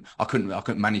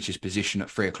couldn't manage this position at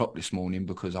 3:00 this morning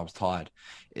because I was tired.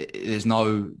 There's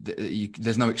no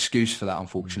excuse for that,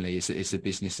 unfortunately. It's a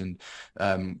business, and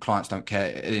clients don't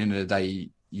care. At the end of the day,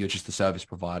 you're just a service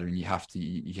provider, and you have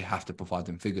to provide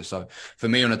them figures. So for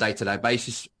me, on a day-to-day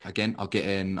basis, again, I'll get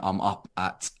in. I'm up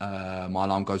at my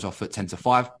alarm goes off at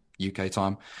 10:05 UK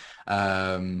time.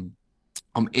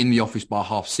 I'm in the office by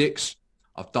 6:30.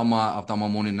 I've done my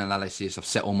morning analysis. I've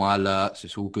set all my alerts.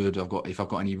 It's all good. If I've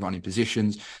got any running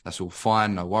positions, that's all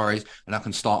fine. No worries. And I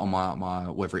can start on my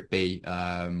whether it be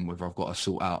whether I've got to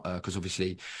sort out because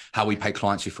obviously how we pay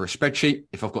clients is for a spreadsheet.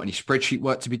 If I've got any spreadsheet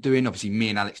work to be doing, obviously me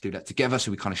and Alex do that together.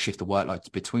 So we kind of shift the workload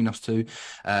between us two.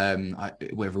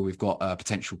 Whether we've got a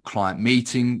potential client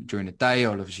meeting during the day,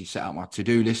 I'll obviously set out my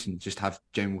to-do list and just have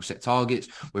general set targets.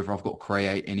 Whether I've got to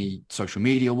create any social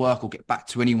media work or get back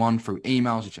to anyone through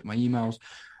emails or check my emails.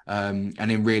 And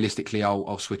then realistically,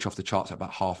 I'll switch off the charts at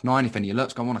about 9:30. If any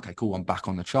alerts go on, okay, cool, I'm back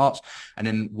on the charts. And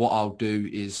then what I'll do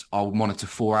is I'll monitor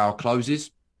 4-hour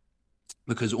closes,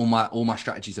 because all my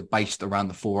strategies are based around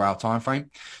the 4-hour time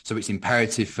frame. So it's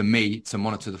imperative for me to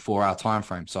monitor the 4-hour time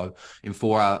frame. So in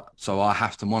 4 hours, so I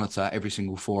have to monitor every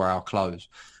single 4-hour close.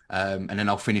 And then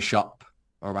I'll finish up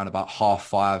around about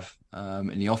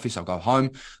 5:30 in the office. I'll go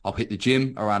home. I'll hit the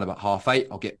gym around about 8:30.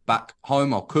 I'll get back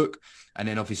home. I'll cook. And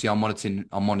then obviously I'm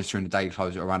monitoring the daily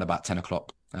close at around about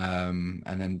 10:00.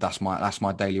 And then that's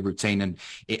my daily routine, and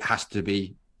it has to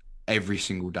be every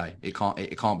single day. It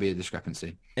can't be a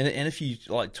discrepancy. And if you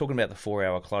like talking about the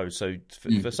 4-hour close, so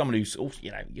for someone who's also,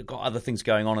 you've got other things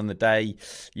going on in the day,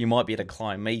 you might be at a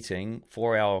client meeting,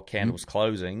 4-hour candles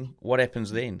closing. What happens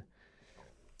then?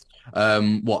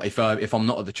 What if I'm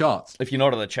not at the charts? If you're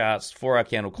not at the charts, 4-hour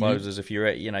candle closes. If you're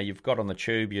at, you've got on the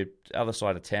tube, you're other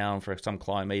side of town for some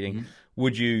client meeting.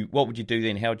 What would you do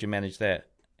then? How would you manage that?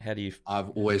 How do you? I've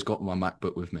always got my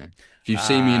MacBook with me. If you've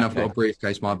seen me and I've got a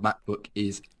briefcase, my MacBook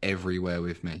is everywhere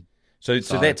with me. So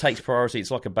that takes priority.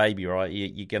 It's like a baby, right?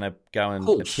 You're going to go and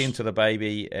attend to the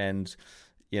baby, and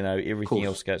everything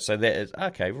else goes. So that is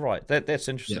okay, right? That's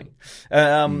interesting.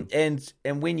 Yeah.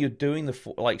 And when you're doing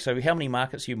so how many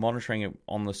markets are you monitoring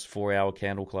on this 4-hour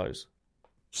candle close?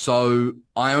 So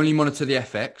I only monitor the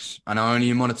FX, and I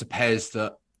only monitor pairs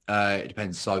that it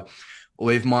depends. So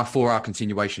with my 4-hour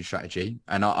continuation strategy,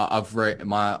 and I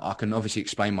can obviously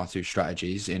explain my two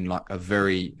strategies in like a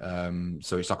very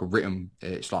so it's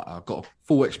like I've got a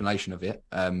full explanation of it,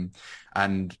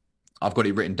 and I've got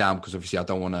it written down because obviously I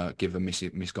don't want to give a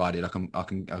misguided. I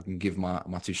can give my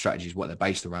two strategies what they're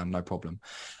based around, no problem.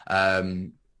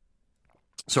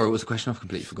 Sorry, what was the question? I've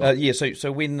completely forgot.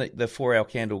 So when the 4-hour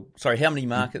candle, how many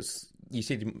markets? You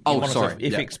said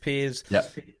FX pairs. Yeah.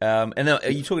 And are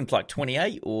you talking like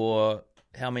 28 or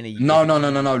how many? No.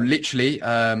 Literally,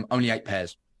 only 8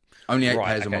 pairs. Only 8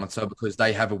 pairs I monitor because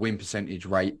they have a win percentage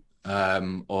rate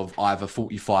of either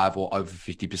 45 or over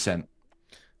 50%.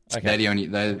 Okay.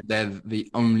 They're the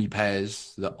only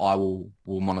pairs that I will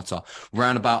monitor.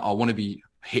 I want to be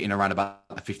hitting around about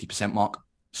the 50% mark.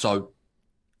 So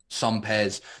some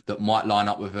pairs that might line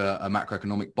up with a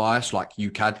macroeconomic bias, like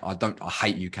UCAD. I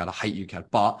hate UCAD.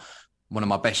 But one of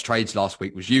my best trades last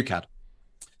week was UCAD.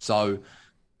 So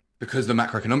because the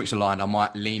macroeconomics aligned, I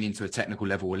might lean into a technical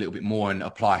level a little bit more and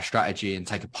apply a strategy and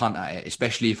take a punt at it,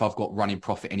 especially if I've got running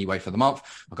profit anyway for the month.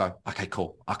 I go, okay,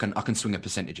 cool. I can swing a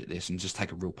percentage at this and just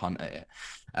take a real punt at it.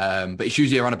 But it's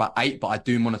usually around about 8, but I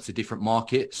do monitor different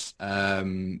markets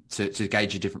to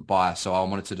gauge a different bias. So I'll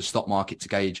monitor the stock market to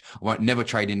gauge. I won't never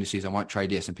trade indices. I won't trade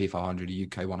the S&P 500, the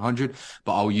UK 100,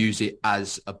 but I'll use it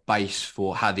as a base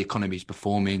for how the economy is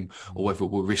performing or whether it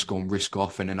will risk on, risk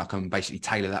off. And then I can basically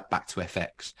tailor that back to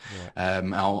FX. Yeah.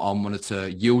 I'll monitor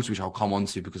yields, which I'll come on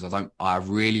to because I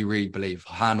really, really believe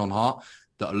hand on heart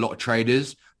that a lot of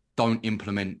traders don't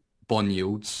implement bond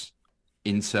yields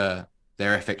into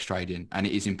their FX trading, and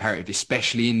it is imperative,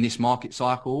 especially in this market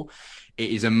cycle. It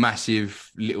is a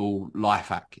massive little life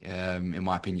hack, in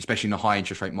my opinion, especially in a high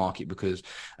interest rate market, because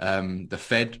the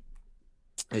Fed,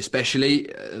 especially,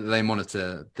 they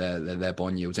monitor their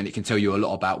bond yields, and it can tell you a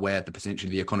lot about where the potentially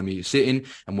the economy is sitting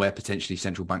and where potentially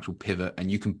central banks will pivot,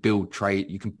 and you can build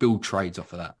trades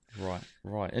off of that.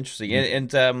 Right, interesting.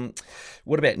 And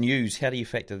what about news? How do you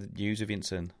factor the news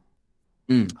events in?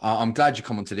 I'm glad you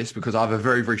come onto this because I have a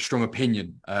very, very strong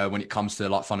opinion when it comes to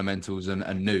like fundamentals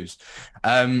and news.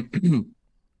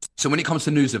 So when it comes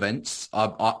to news events,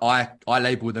 I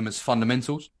label them as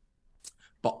fundamentals,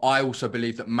 but I also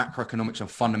believe that macroeconomics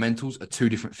and fundamentals are two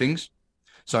different things.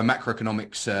 So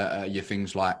macroeconomics, your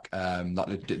things like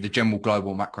the general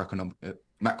global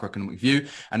macroeconomic view,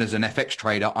 and as an FX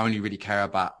trader, I only really care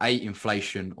about A,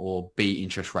 inflation, or B,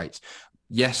 interest rates.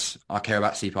 Yes, I care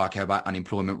about CPI, I care about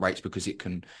unemployment rates because it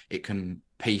can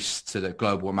piece to the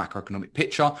global macroeconomic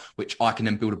picture, which I can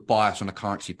then build a bias on a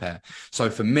currency pair. So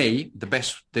for me, the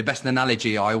best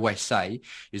analogy I always say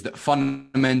is that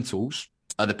fundamentals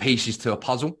are the pieces to a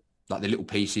puzzle, like the little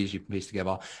pieces you can piece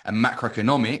together, and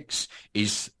macroeconomics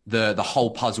is the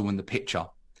whole puzzle in the picture.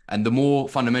 And the more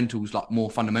fundamentals, like more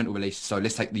fundamental releases. So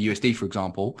let's take the USD, for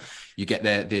example. You get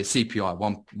their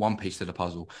CPI, one piece to the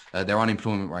puzzle, their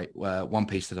unemployment rate, one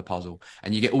piece to the puzzle.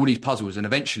 And you get all these puzzles. And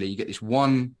eventually you get this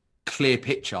one clear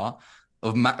picture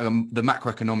of the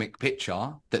macroeconomic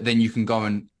picture that then you can go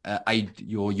and aid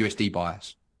your USD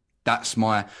bias. That's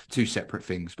my two separate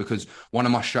things, because one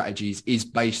of my strategies is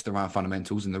based around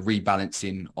fundamentals and the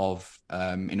rebalancing of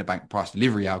interbank price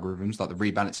delivery algorithms, like the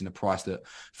rebalancing the price that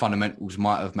fundamentals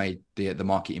might have made the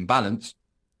market imbalance.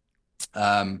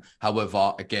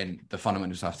 However, again, the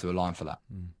fundamentals have to align for that.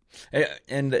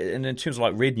 And in terms of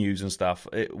like red news and stuff,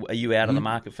 are you out of the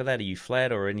market for that? Are you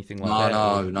flat or anything like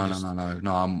that?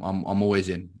 No. I'm always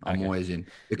in. I'm always in,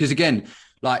 because again,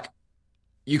 like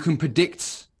you can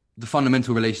predict the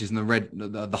fundamental releases and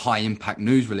the high impact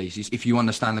news releases if you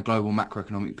understand the global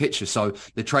macroeconomic picture. So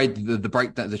the trades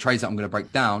that I'm going to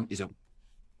break down is a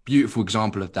beautiful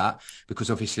example of that, because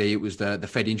obviously it was the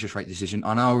Fed interest rate decision,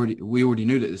 and we already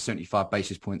knew that the 75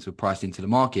 basis points were priced into the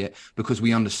market because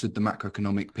we understood the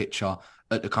macroeconomic picture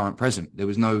at the current present. They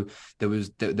were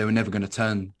never going to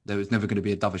turn. There was never going to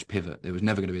be a dovish pivot. There was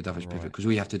never going to be a dovish pivot, because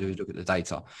all you have to do is look at the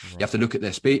data. Right. You have to look at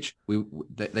their speech.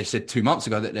 They said 2 months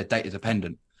ago that they're data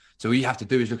dependent. So all you have to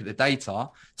do is look at the data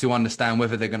to understand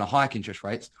whether they're going to hike interest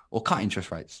rates or cut interest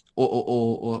rates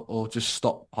or just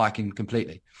stop hiking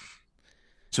completely.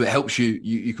 So it helps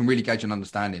you can really gauge an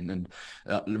understanding, and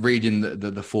reading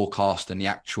the forecast and the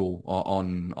actual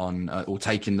or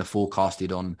taking the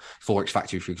forecasted on Forex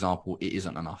Factory, for example, it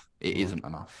isn't enough. It isn't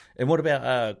enough. And what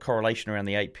about correlation around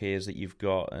the 8 pairs that you've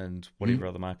got and whatever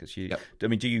other markets you? Yep. I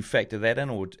mean, do you factor that in,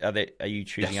 or are you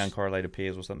choosing uncorrelated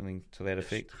pairs or something to that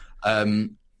effect?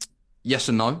 Yes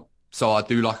and no. So I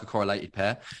do like a correlated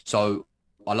pair. So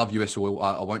I love US oil.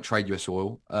 I won't trade US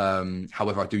oil.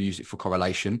 However, I do use it for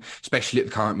correlation, especially at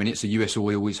the current minute. So US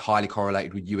oil is highly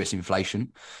correlated with US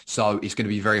inflation. So it's going to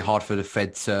be very hard for the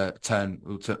Fed to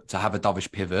have a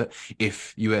dovish pivot.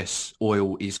 If US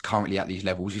oil is currently at these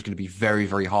levels, it's going to be very,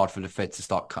 very hard for the Fed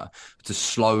to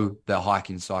slow their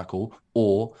hiking cycle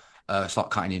or start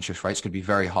cutting interest rates. Could be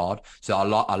very hard. So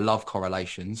I love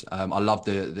correlations. I love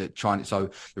the China.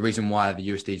 So the reason why the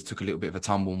USD took a little bit of a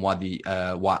tumble and why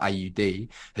AUD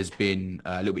has been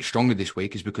a little bit stronger this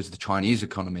week is because the Chinese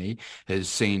economy has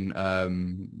seen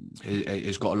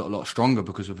has got a lot stronger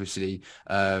because obviously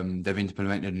they've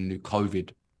implemented a new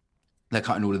COVID. They're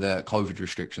cutting all of their COVID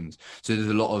restrictions. So there's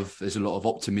a lot of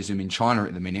optimism in China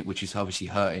at the minute, which is obviously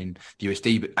hurting the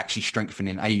USD, but actually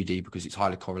strengthening AUD because it's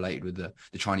highly correlated with the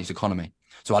Chinese economy.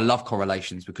 So I love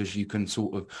correlations because you can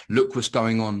sort of look what's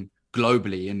going on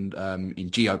globally and in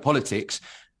geopolitics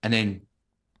and then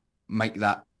make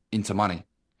that into money.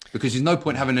 Because there's no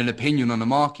point having an opinion on the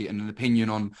market and an opinion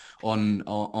on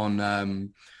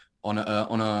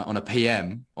a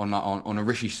PM, on a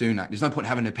Rishi Sunak. There's no point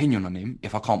having an opinion on him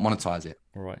if I can't monetize it.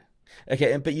 Right.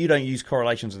 Okay, but you don't use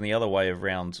correlations in the other way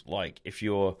around. Like if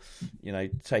you're,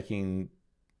 taking,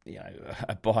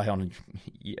 a buy on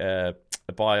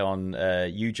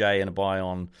UJ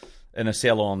and a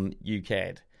sell on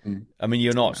UCAD. I mean,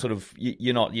 you're not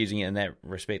you're not using it in that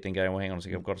respect and going, well, hang on a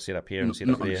second, I've got to set up here and set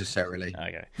up there. Not necessarily.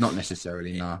 Okay. Not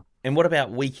necessarily, no. And what about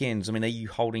weekends? I mean, are you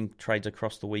holding trades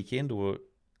across the weekend or?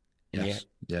 Yes.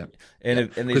 Yeah.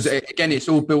 Because again, it's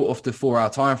all built off the 4-hour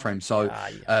time frame. So,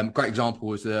 great example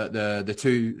was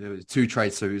the two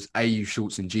trades. So it was AU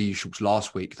shorts and GU shorts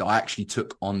last week that I actually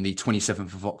took on the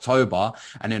 27th of October,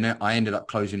 and then I ended up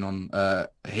closing on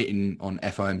hitting on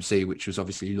FOMC, which was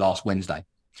obviously last Wednesday.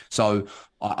 So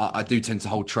I do tend to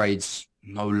hold trades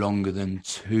no longer than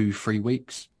 2-3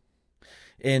 weeks.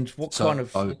 And what kind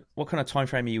of time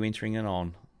frame are you entering in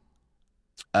on?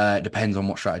 It depends on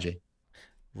what strategy.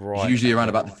 Right. It's usually around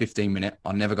about the 15-minute.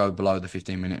 I never go below the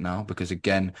 15-minute now because,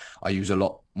 again, I use a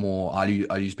lot more. I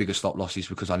use bigger stop losses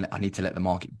because I need to let the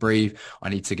market breathe. I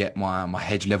need to get my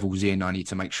hedge levels in. I need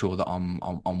to make sure that I'm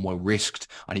well risked.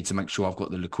 I need to make sure I've got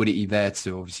the liquidity there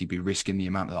to obviously be risking the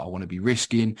amount that I want to be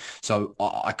risking. So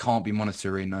I can't be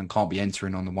monitoring and can't be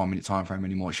entering on the 1-minute time frame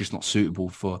anymore. It's just not suitable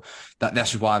for that.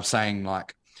 That's why I'm saying,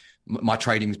 like, my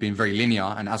trading's been very linear,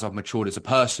 and as I've matured as a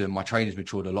person, my trading's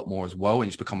matured a lot more as well, and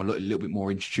it's become a little bit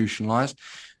more institutionalized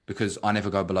because I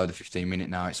never go below the 15-minute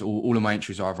now. It's all of my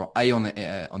entries are either on the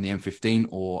M15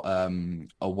 or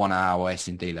a 1 hour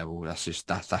S&D level.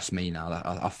 That's me now.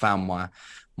 I found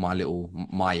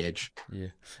my edge. Yeah,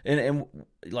 and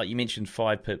like you mentioned,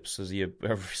 5 pips as your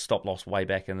stop loss way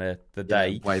back in the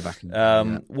day. Way back.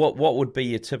 What would be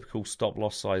your typical stop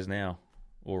loss size now?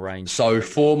 Or range? So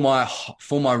for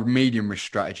my medium risk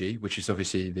strategy, which is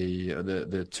obviously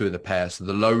the two of the pairs, so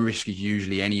the low risk is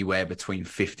usually anywhere between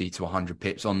 50 to 100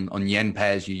 pips. On yen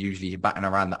pairs, you're usually batting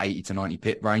around the 80 to 90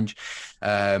 pip range.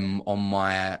 On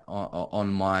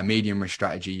my medium risk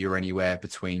strategy, you're anywhere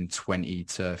between 20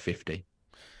 to 50.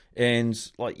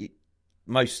 And like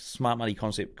most smart money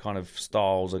concept kind of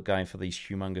styles are going for these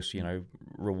humongous,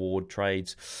 reward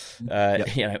trades,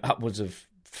 upwards of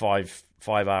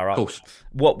 5R up. Of course.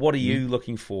 What are you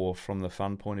looking for from the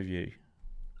fund point of view?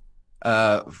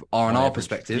 R&R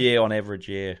perspective? Yeah, on average,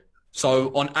 yeah.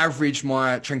 So on average,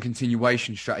 my trend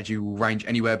continuation strategy will range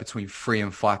anywhere between 3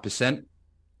 and 5%.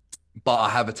 But I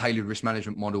have a tailored risk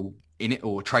management model in it,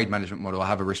 or trade management model. I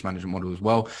have a risk management model as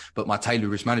well. But my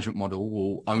tailored risk management model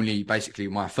will only basically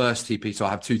my first TP. So I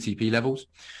have 2 TP levels.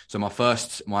 So my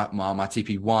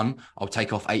TP1, I'll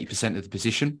take off 80% of the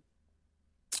position.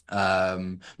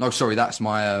 No, sorry, that's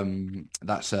my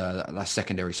that's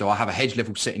secondary. So I have a hedge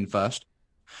level setting first,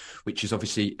 which is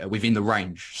obviously within the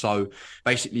range. So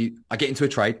basically, I get into a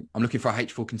trade. I'm looking for a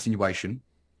H4 continuation,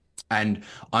 and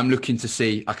I'm looking to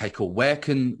see, okay, cool.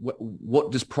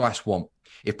 What does price want?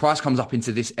 If price comes up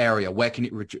into this area, where can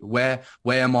it? Where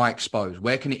am I exposed?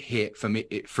 Where can it hit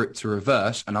for it to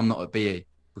reverse? And I'm not at BE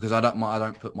because I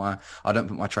don't put my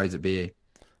trades at BE.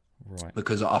 Right.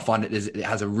 Because I find it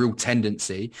has a real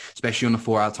tendency, especially on the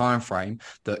 4-hour time frame,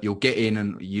 that you'll get in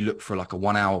and you look for like a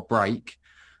 1 hour break,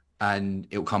 and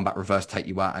it'll come back reverse, take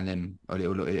you out, and then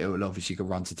it'll obviously go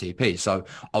run to TP. So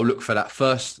I'll look for that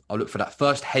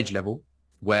first hedge level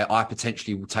where I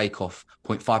potentially will take off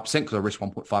 0.5% because I risk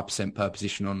 1.5% per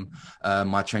position on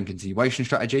my trend continuation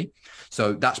strategy.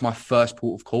 So that's my first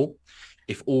port of call.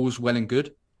 If all's well and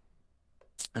good,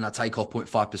 and I take off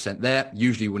 0.5% there,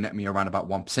 usually will net me around about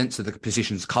 1%. So the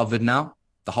position's covered now.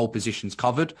 The whole position's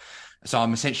covered. So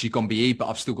I'm essentially gone BE, but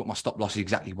I've still got my stop loss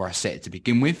exactly where I set it to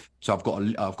begin with. So I've got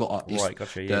right,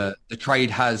 gotcha, yeah. The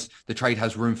trade has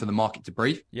room for the market to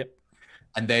breathe. Yep.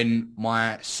 And then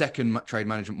my second trade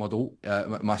management model,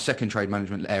 my second trade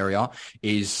management area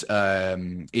is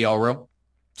ERL.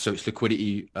 So it's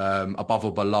liquidity above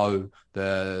or below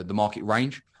the market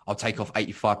range. I'll take off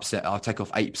 85%. I'll take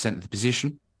off 80% of the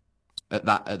position at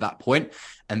that point,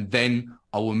 and then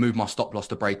I will move my stop loss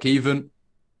to break even,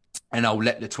 and I'll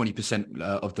let the 20%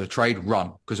 of the trade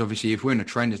run, because obviously if we're in a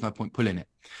trend, there's no point pulling it.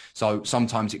 So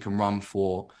sometimes it can run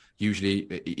for usually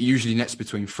nets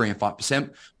between 3 and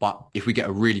 5%. But if we get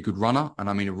a really good runner, and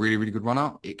I mean a really, really good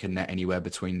runner, it can net anywhere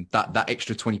between that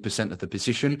extra 20% of the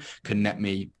position can net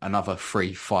me another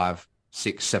 3, 5,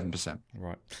 6, 7%.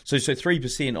 Right. So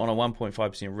 3% on a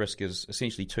 1.5% risk is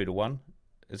essentially 2 to 1.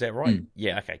 Is that right?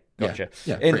 Yeah. Okay. Gotcha.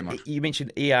 Yeah, and pretty much. You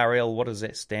mentioned ERL. What does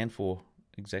that stand for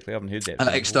exactly? I haven't heard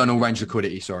that. External range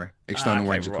liquidity. Sorry. External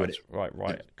range liquidity. Right.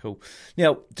 Yeah. Cool.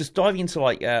 Now, just diving into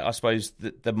I suppose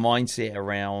the mindset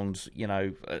around,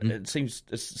 it seems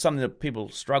it's something that people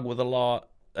struggle with a lot,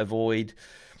 avoid.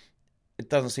 It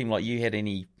doesn't seem like you had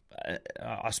any,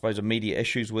 I suppose, immediate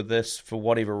issues with this for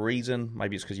whatever reason.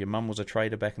 Maybe it's because your mum was a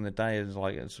trader back in the day. It's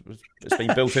like it's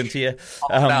been built into you.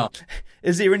 No.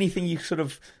 Is there anything you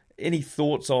any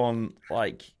thoughts on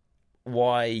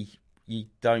why you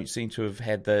don't seem to have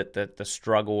had the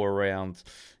struggle around,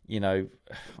 I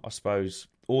suppose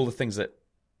all the things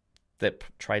that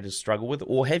traders struggle with,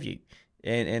 or have you,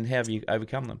 and how have you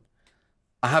overcome them?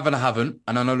 I haven't.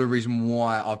 And I know the reason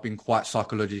why I've been quite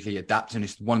psychologically adept, and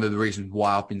it's one of the reasons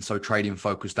why I've been so trading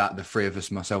focused out of the three of us,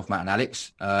 myself, Matt and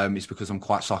Alex, is because I'm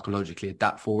quite psychologically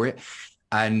adept for it.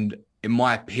 And in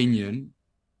my opinion,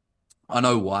 I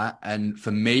know why. And for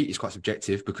me, it's quite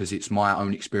subjective because it's my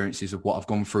own experiences of what I've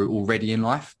gone through already in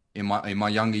life. In my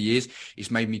younger years, it's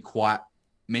made me quite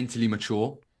mentally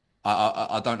mature.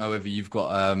 I don't know whether you've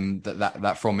got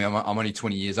that from me. I'm only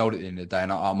 20 years old at the end of the day,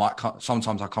 and I might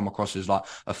sometimes I come across as like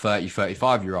a 30,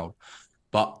 35-year-old.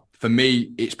 But for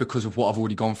me, it's because of what I've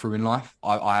already gone through in life.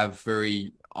 I'm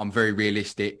very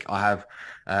realistic. I have,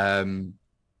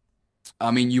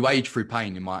 you age through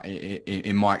pain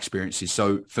in my experiences.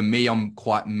 So for me, I'm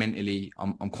quite mentally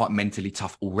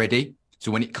tough already. So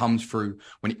when it comes through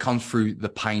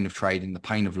the pain of trading, the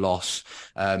pain of loss,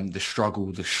 the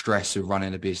struggle, the stress of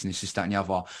running a business, this, that, and the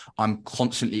other, I'm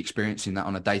constantly experiencing that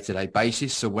on a day-to-day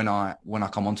basis. So when I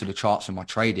come onto the charts and my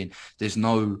trading, there's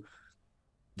no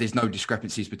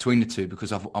discrepancies between the two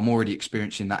because I'm already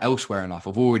experiencing that elsewhere in life.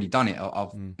 I've already done it.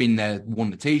 I've been there, worn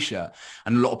the t-shirt,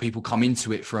 and a lot of people come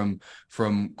into it from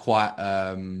quite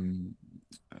I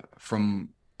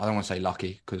don't want to say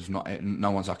lucky because no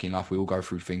one's lucky in life. We all go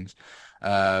through things.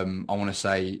 I don't want to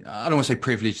say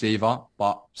privileged either,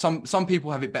 but some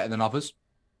people have it better than others,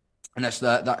 and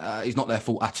that is not their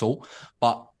fault at all.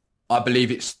 But I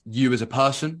believe it's you as a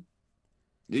person.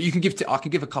 I can give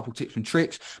a couple tips and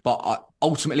tricks, but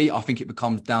ultimately I think it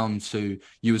becomes down to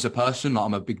you as a person. Like,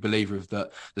 I'm a big believer of the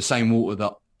same water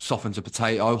that softens a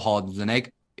potato hardens an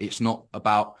egg. It's not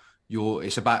about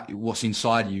it's about what's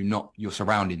inside you, not your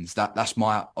surroundings. That's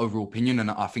my overall opinion,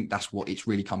 and I think that's what it's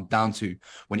really come down to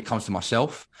when it comes to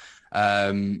myself.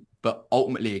 But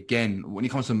ultimately, again, when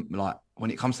it comes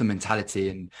to mentality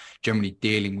and generally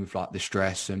dealing with like the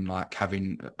stress and like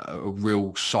having a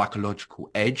real psychological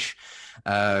edge,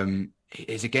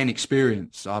 is again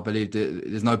experience. I believe that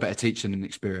there's no better teacher than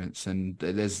experience, and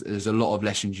there's a lot of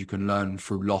lessons you can learn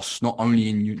through loss, not only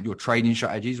in your trading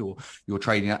strategies or your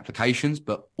trading applications,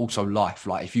 but also life.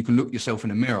 Like, if you can look yourself in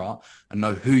the mirror and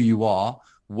know who you are,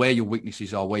 where your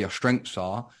weaknesses are, where your strengths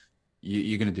are,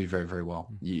 you're going to do very, very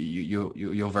well.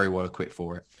 You're very well equipped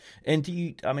for it. And do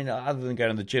you, other than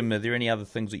going to the gym, are there any other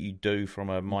things that you do from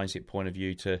a mindset point of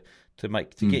view to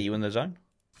get you in the zone?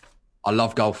 I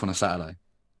love golf on a Saturday.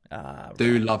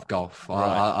 Love golf. Right.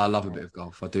 I love a bit of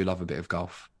golf. I do love a bit of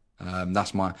golf.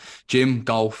 That's my gym,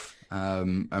 golf,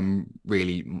 and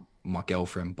really my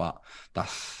girlfriend, but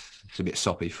it's a bit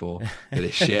soppy for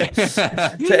this shit. So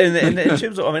in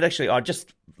terms of, actually, I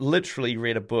just literally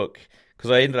read a book because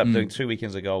I ended up doing 2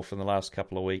 weekends of golf in the last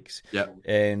couple of weeks. Yeah.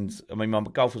 And I mean, my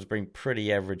golf has been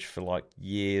pretty average for like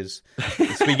years.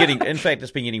 It's been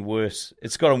getting worse.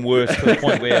 It's gotten worse to the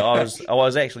point where I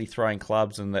was actually throwing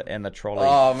clubs and the trolley.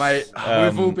 Oh, mate,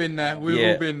 we've all been there. We've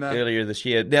all been there earlier this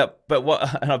year. Now, but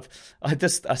I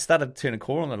started turning a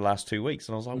corner in the last 2 weeks,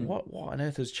 and I was like, what on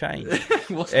earth has changed?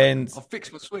 I'll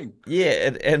fix my swing.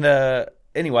 Yeah, and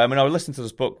anyway, I mean, I listened to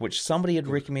this book, which somebody had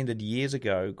recommended years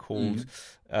ago called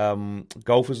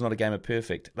Golf is Not a Game of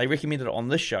Perfect. They recommended it on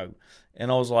this show. And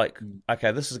I was like,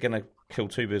 okay, this is going to kill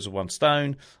two birds with one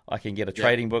stone. I can get a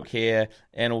trading book here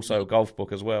and also a golf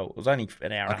book as well. It was only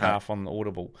an hour and a half on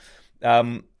Audible.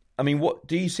 I mean, what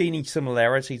do you see any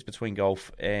similarities between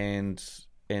golf and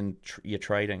your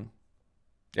trading?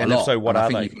 And if so, what are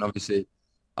they?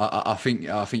 I think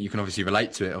you can obviously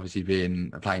relate to it, obviously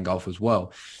playing golf as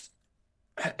well.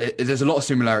 There's a lot of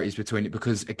similarities between it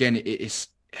because, again,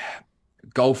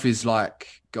 golf's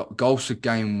a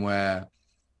game where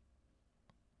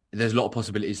there's a lot of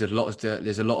possibilities. There's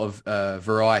a lot of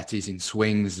varieties in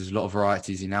swings. There's a lot of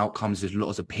varieties in outcomes. There's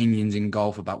lots of opinions in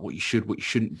golf about what you should, what you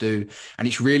shouldn't do. And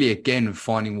it's really, again,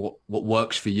 finding what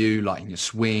works for you, like in your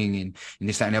swing and in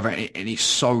this, that, and the other. And it's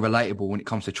so relatable when it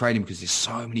comes to trading because there's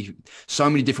so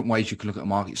many different ways you can look at the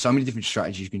market, so many different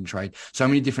strategies you can trade, so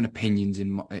many different opinions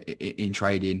in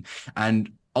trading.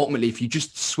 And ultimately, if you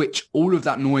just switch all of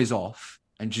that noise off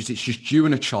and it's just you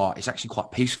and a chart, it's actually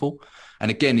quite peaceful. And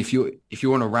again, if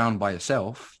you're on a round by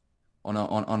yourself on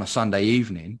a Sunday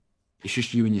evening, it's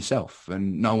just you and yourself,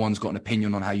 and no one's got an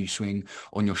opinion on how you swing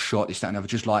on your shot. This, that, and other.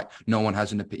 Just like no one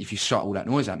has if you shut all that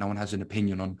noise out, no one has an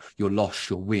opinion on your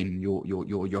loss, your win,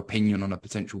 your opinion on a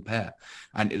potential pair.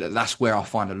 And that's where I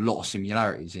find a lot of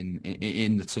similarities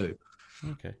in the two.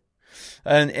 Okay.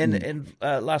 And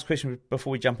last question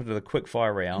before we jump into the quick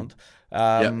fire round.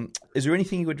 Is there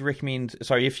anything you would recommend?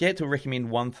 Sorry, if you had to recommend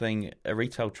one thing a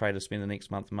retail trader spend the next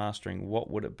month mastering,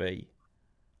 what would it be?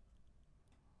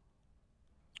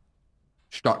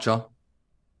 Structure,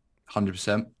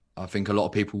 100%. I think a lot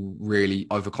of people really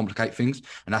overcomplicate things,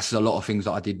 and that's a lot of things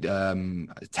that I did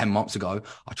 10 months ago.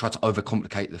 I tried to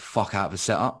overcomplicate the fuck out of a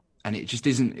setup, and it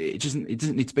doesn't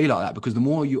need to be like that, because the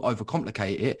more you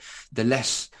overcomplicate it, the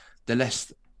less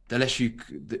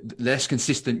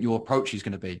consistent your approach is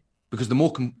going to be. Because the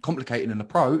more complicated an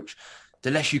approach,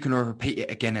 the less you can repeat it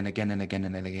again and again and again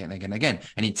and again and again and again.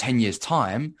 And in 10 years'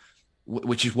 time,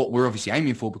 which is what we're obviously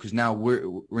aiming for, because now we're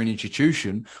an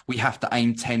institution, we have to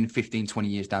aim 10, 15, 20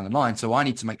 years down the line. So I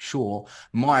need to make sure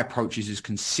my approach is as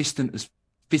consistent as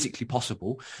physically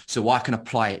possible, so I can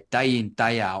apply it day in,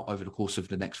 day out over the course of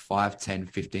the next 5, 10,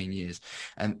 15 years.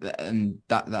 And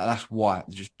that's why.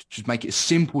 Just make it as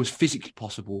simple as physically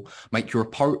possible. Make your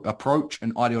approach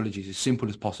and ideologies as simple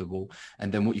as possible.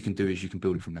 And then what you can do is you can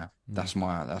build it from there. That's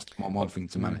my one thing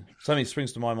to manage. Something that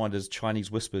springs to my mind is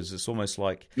Chinese whispers. It's almost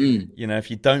like,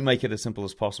 if you don't make it as simple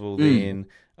as possible, then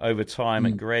over time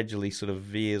it gradually sort of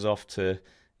veers off to,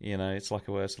 it's like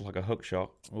a hook shot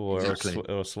or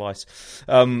a slice.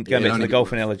 Going back to the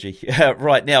golf analogy.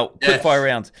 Right, now, quick fire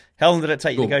round. How long did it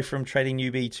take you to go from trading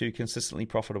newbie to consistently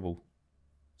profitable?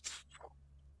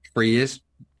 3 years.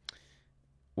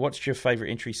 What's your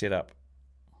favourite entry setup?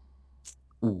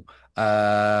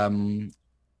 4-hour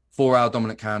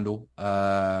dominant candle.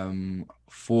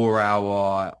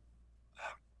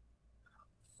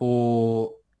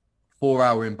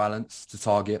 4-hour imbalance to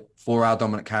target, 4-hour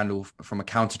dominant candle from a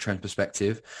counter trend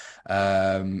perspective,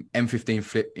 M15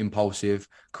 flip impulsive,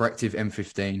 corrective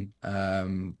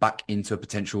M15, back into a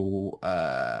potential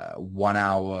 1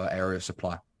 hour area of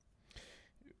supply.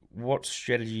 What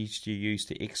strategies do you use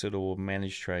to exit or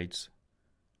manage trades?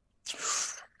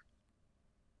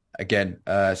 Again,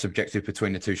 subjective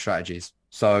between the two strategies.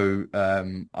 So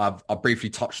I briefly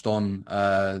touched on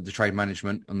the trade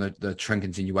management and the trend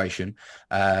continuation,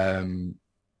 and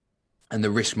the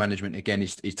risk management again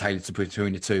is tailored to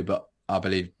between the two. But I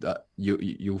believe that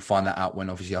you'll find that out when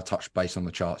obviously I touch base on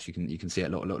the charts. You can see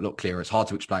it a lot clearer. It's hard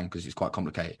to explain because it's quite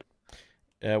complicated.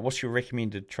 What's your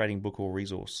recommended trading book or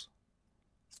resource?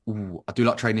 I do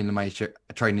like trading in the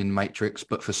Matrix,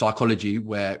 but for psychology,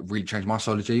 where it really changed my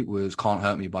psychology, was Can't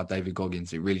Hurt Me by David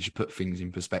Goggins. It really just put things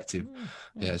in perspective.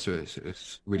 So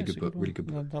it's really good book, really good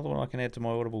book. Another one I can add to my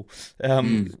Audible.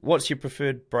 What's your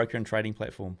preferred broker and trading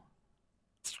platform?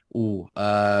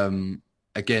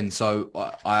 Again, so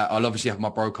I'll obviously have my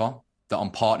broker that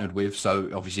I'm partnered with. So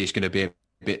obviously it's going to be a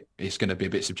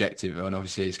bit subjective, and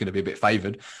obviously it's going to be a bit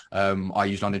favoured. I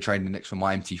use London Trading Index for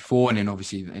my MT4, and then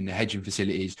obviously in the hedging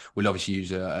facilities, we'll obviously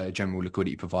use a general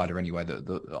liquidity provider anyway,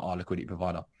 our liquidity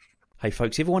provider. Hey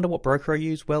folks, ever wonder what broker I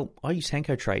use? Well, I use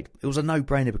Hanko Trade. It was a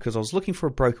no-brainer because I was looking for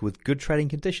a broker with good trading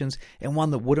conditions and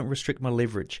one that wouldn't restrict my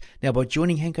leverage. Now, by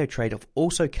joining Hanko Trade, I've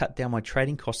also cut down my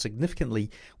trading costs significantly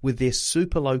with their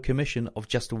super low commission of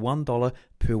just $1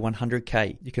 per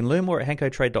 100k. You can learn more at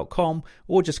hankotrade.com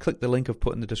or just click the link I've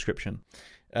put in the description.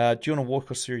 Do you want to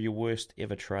walk us through your worst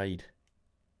ever trade?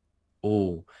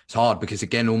 Oh, it's hard because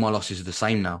again, all my losses are the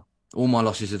same now. All my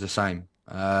losses are the same.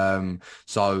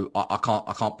 So I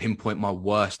can't pinpoint my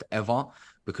worst ever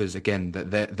because again,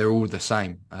 they're all the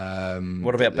same.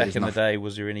 What about back in the day?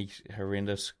 Was there any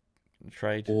horrendous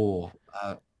trade?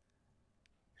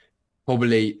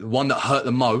 Probably the one that hurt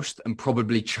the most and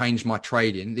probably changed my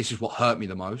trading. This is what hurt me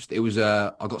the most. It was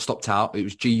I got stopped out. It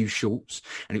was GU Shorts,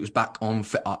 and it was back on.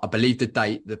 I believe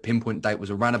the pinpoint date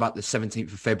was around about the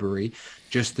 17th of February,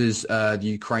 just as the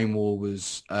Ukraine war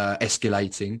was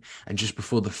escalating, and just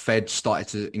before the Fed started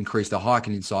to increase their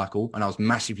hiking cycle, and I was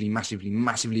massively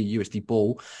USD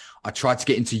bull. I tried to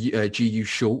get into GU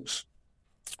Shorts.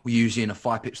 We're using a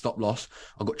 5 pip stop loss.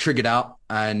 I got triggered out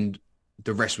and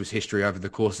the rest was history over the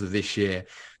course of this year.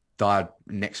 Died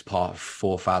next part of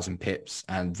 4,000 pips.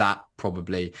 And that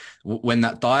probably, when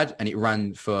that died and it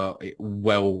ran for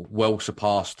well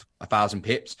surpassed 1,000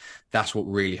 pips, that's what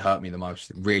really hurt me the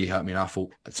most. It really hurt me. And I thought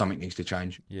something needs to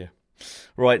change. Yeah.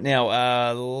 Right.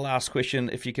 Now, last question.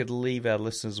 If you could leave our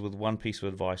listeners with one piece of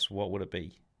advice, what would it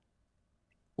be?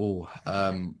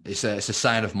 It's a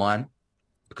saying of mine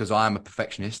because I am a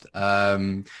perfectionist.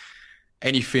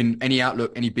 Anything, any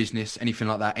outlook, any business, anything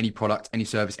like that, any product, any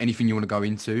service, anything you want to go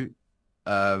into,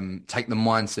 take the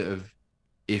mindset of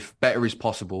if better is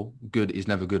possible, good is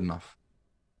never good enough.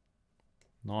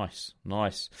 Nice.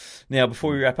 Now,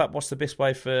 before we wrap up, what's the best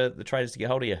way for the traders to get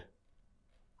hold of you?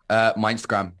 My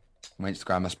Instagram.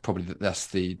 That's probably the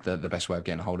best way of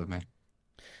getting a hold of me.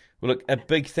 Well, look, a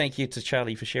big thank you to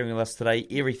Charlie for sharing with us today.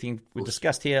 Everything we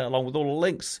discussed here, along with all the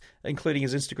links, including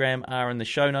his Instagram, are in the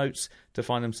show notes. To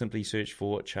find them, simply search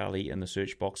for Charlie in the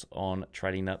search box on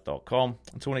tradingnut.com.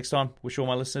 Until next time, wish all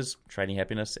my listeners trading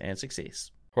happiness and success.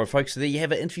 All right, folks, so there you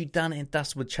have it. Interview done and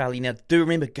dusted with Charlie. Now, do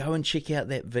remember, go and check out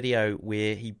that video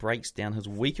where he breaks down his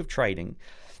week of trading,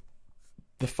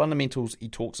 the fundamentals he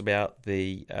talks about,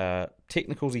 the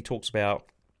technicals he talks about.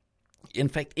 In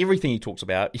fact, everything he talks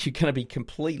about, you're going to be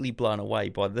completely blown away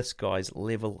by this guy's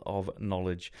level of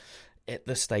knowledge at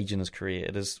this stage in his career.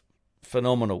 It is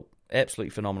phenomenal, absolutely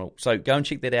phenomenal. So go and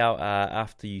check that out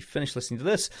after you finish listening to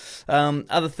this.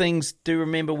 Other things, do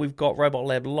remember we've got Robot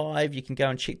Lab Live. You can go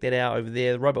and check that out over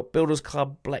there. The Robot Builders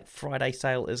Club Black Friday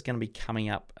sale is going to be coming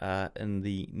up in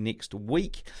the next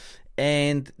week.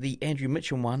 And the Andrew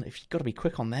Mitchell one, if you've got to be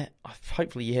quick on that,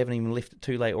 hopefully you haven't even left it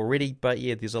too late already. But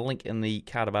yeah, there's a link in the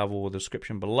card above or the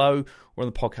description below or in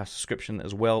the podcast description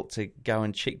as well to go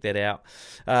and check that out.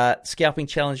 Scalping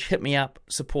Challenge, hit me up,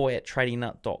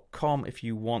 support@tradingnut.com if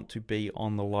you want to be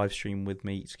on the live stream with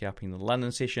me scalping the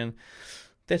London session.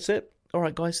 That's it. All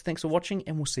right, guys, thanks for watching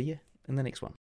and we'll see you in the next one.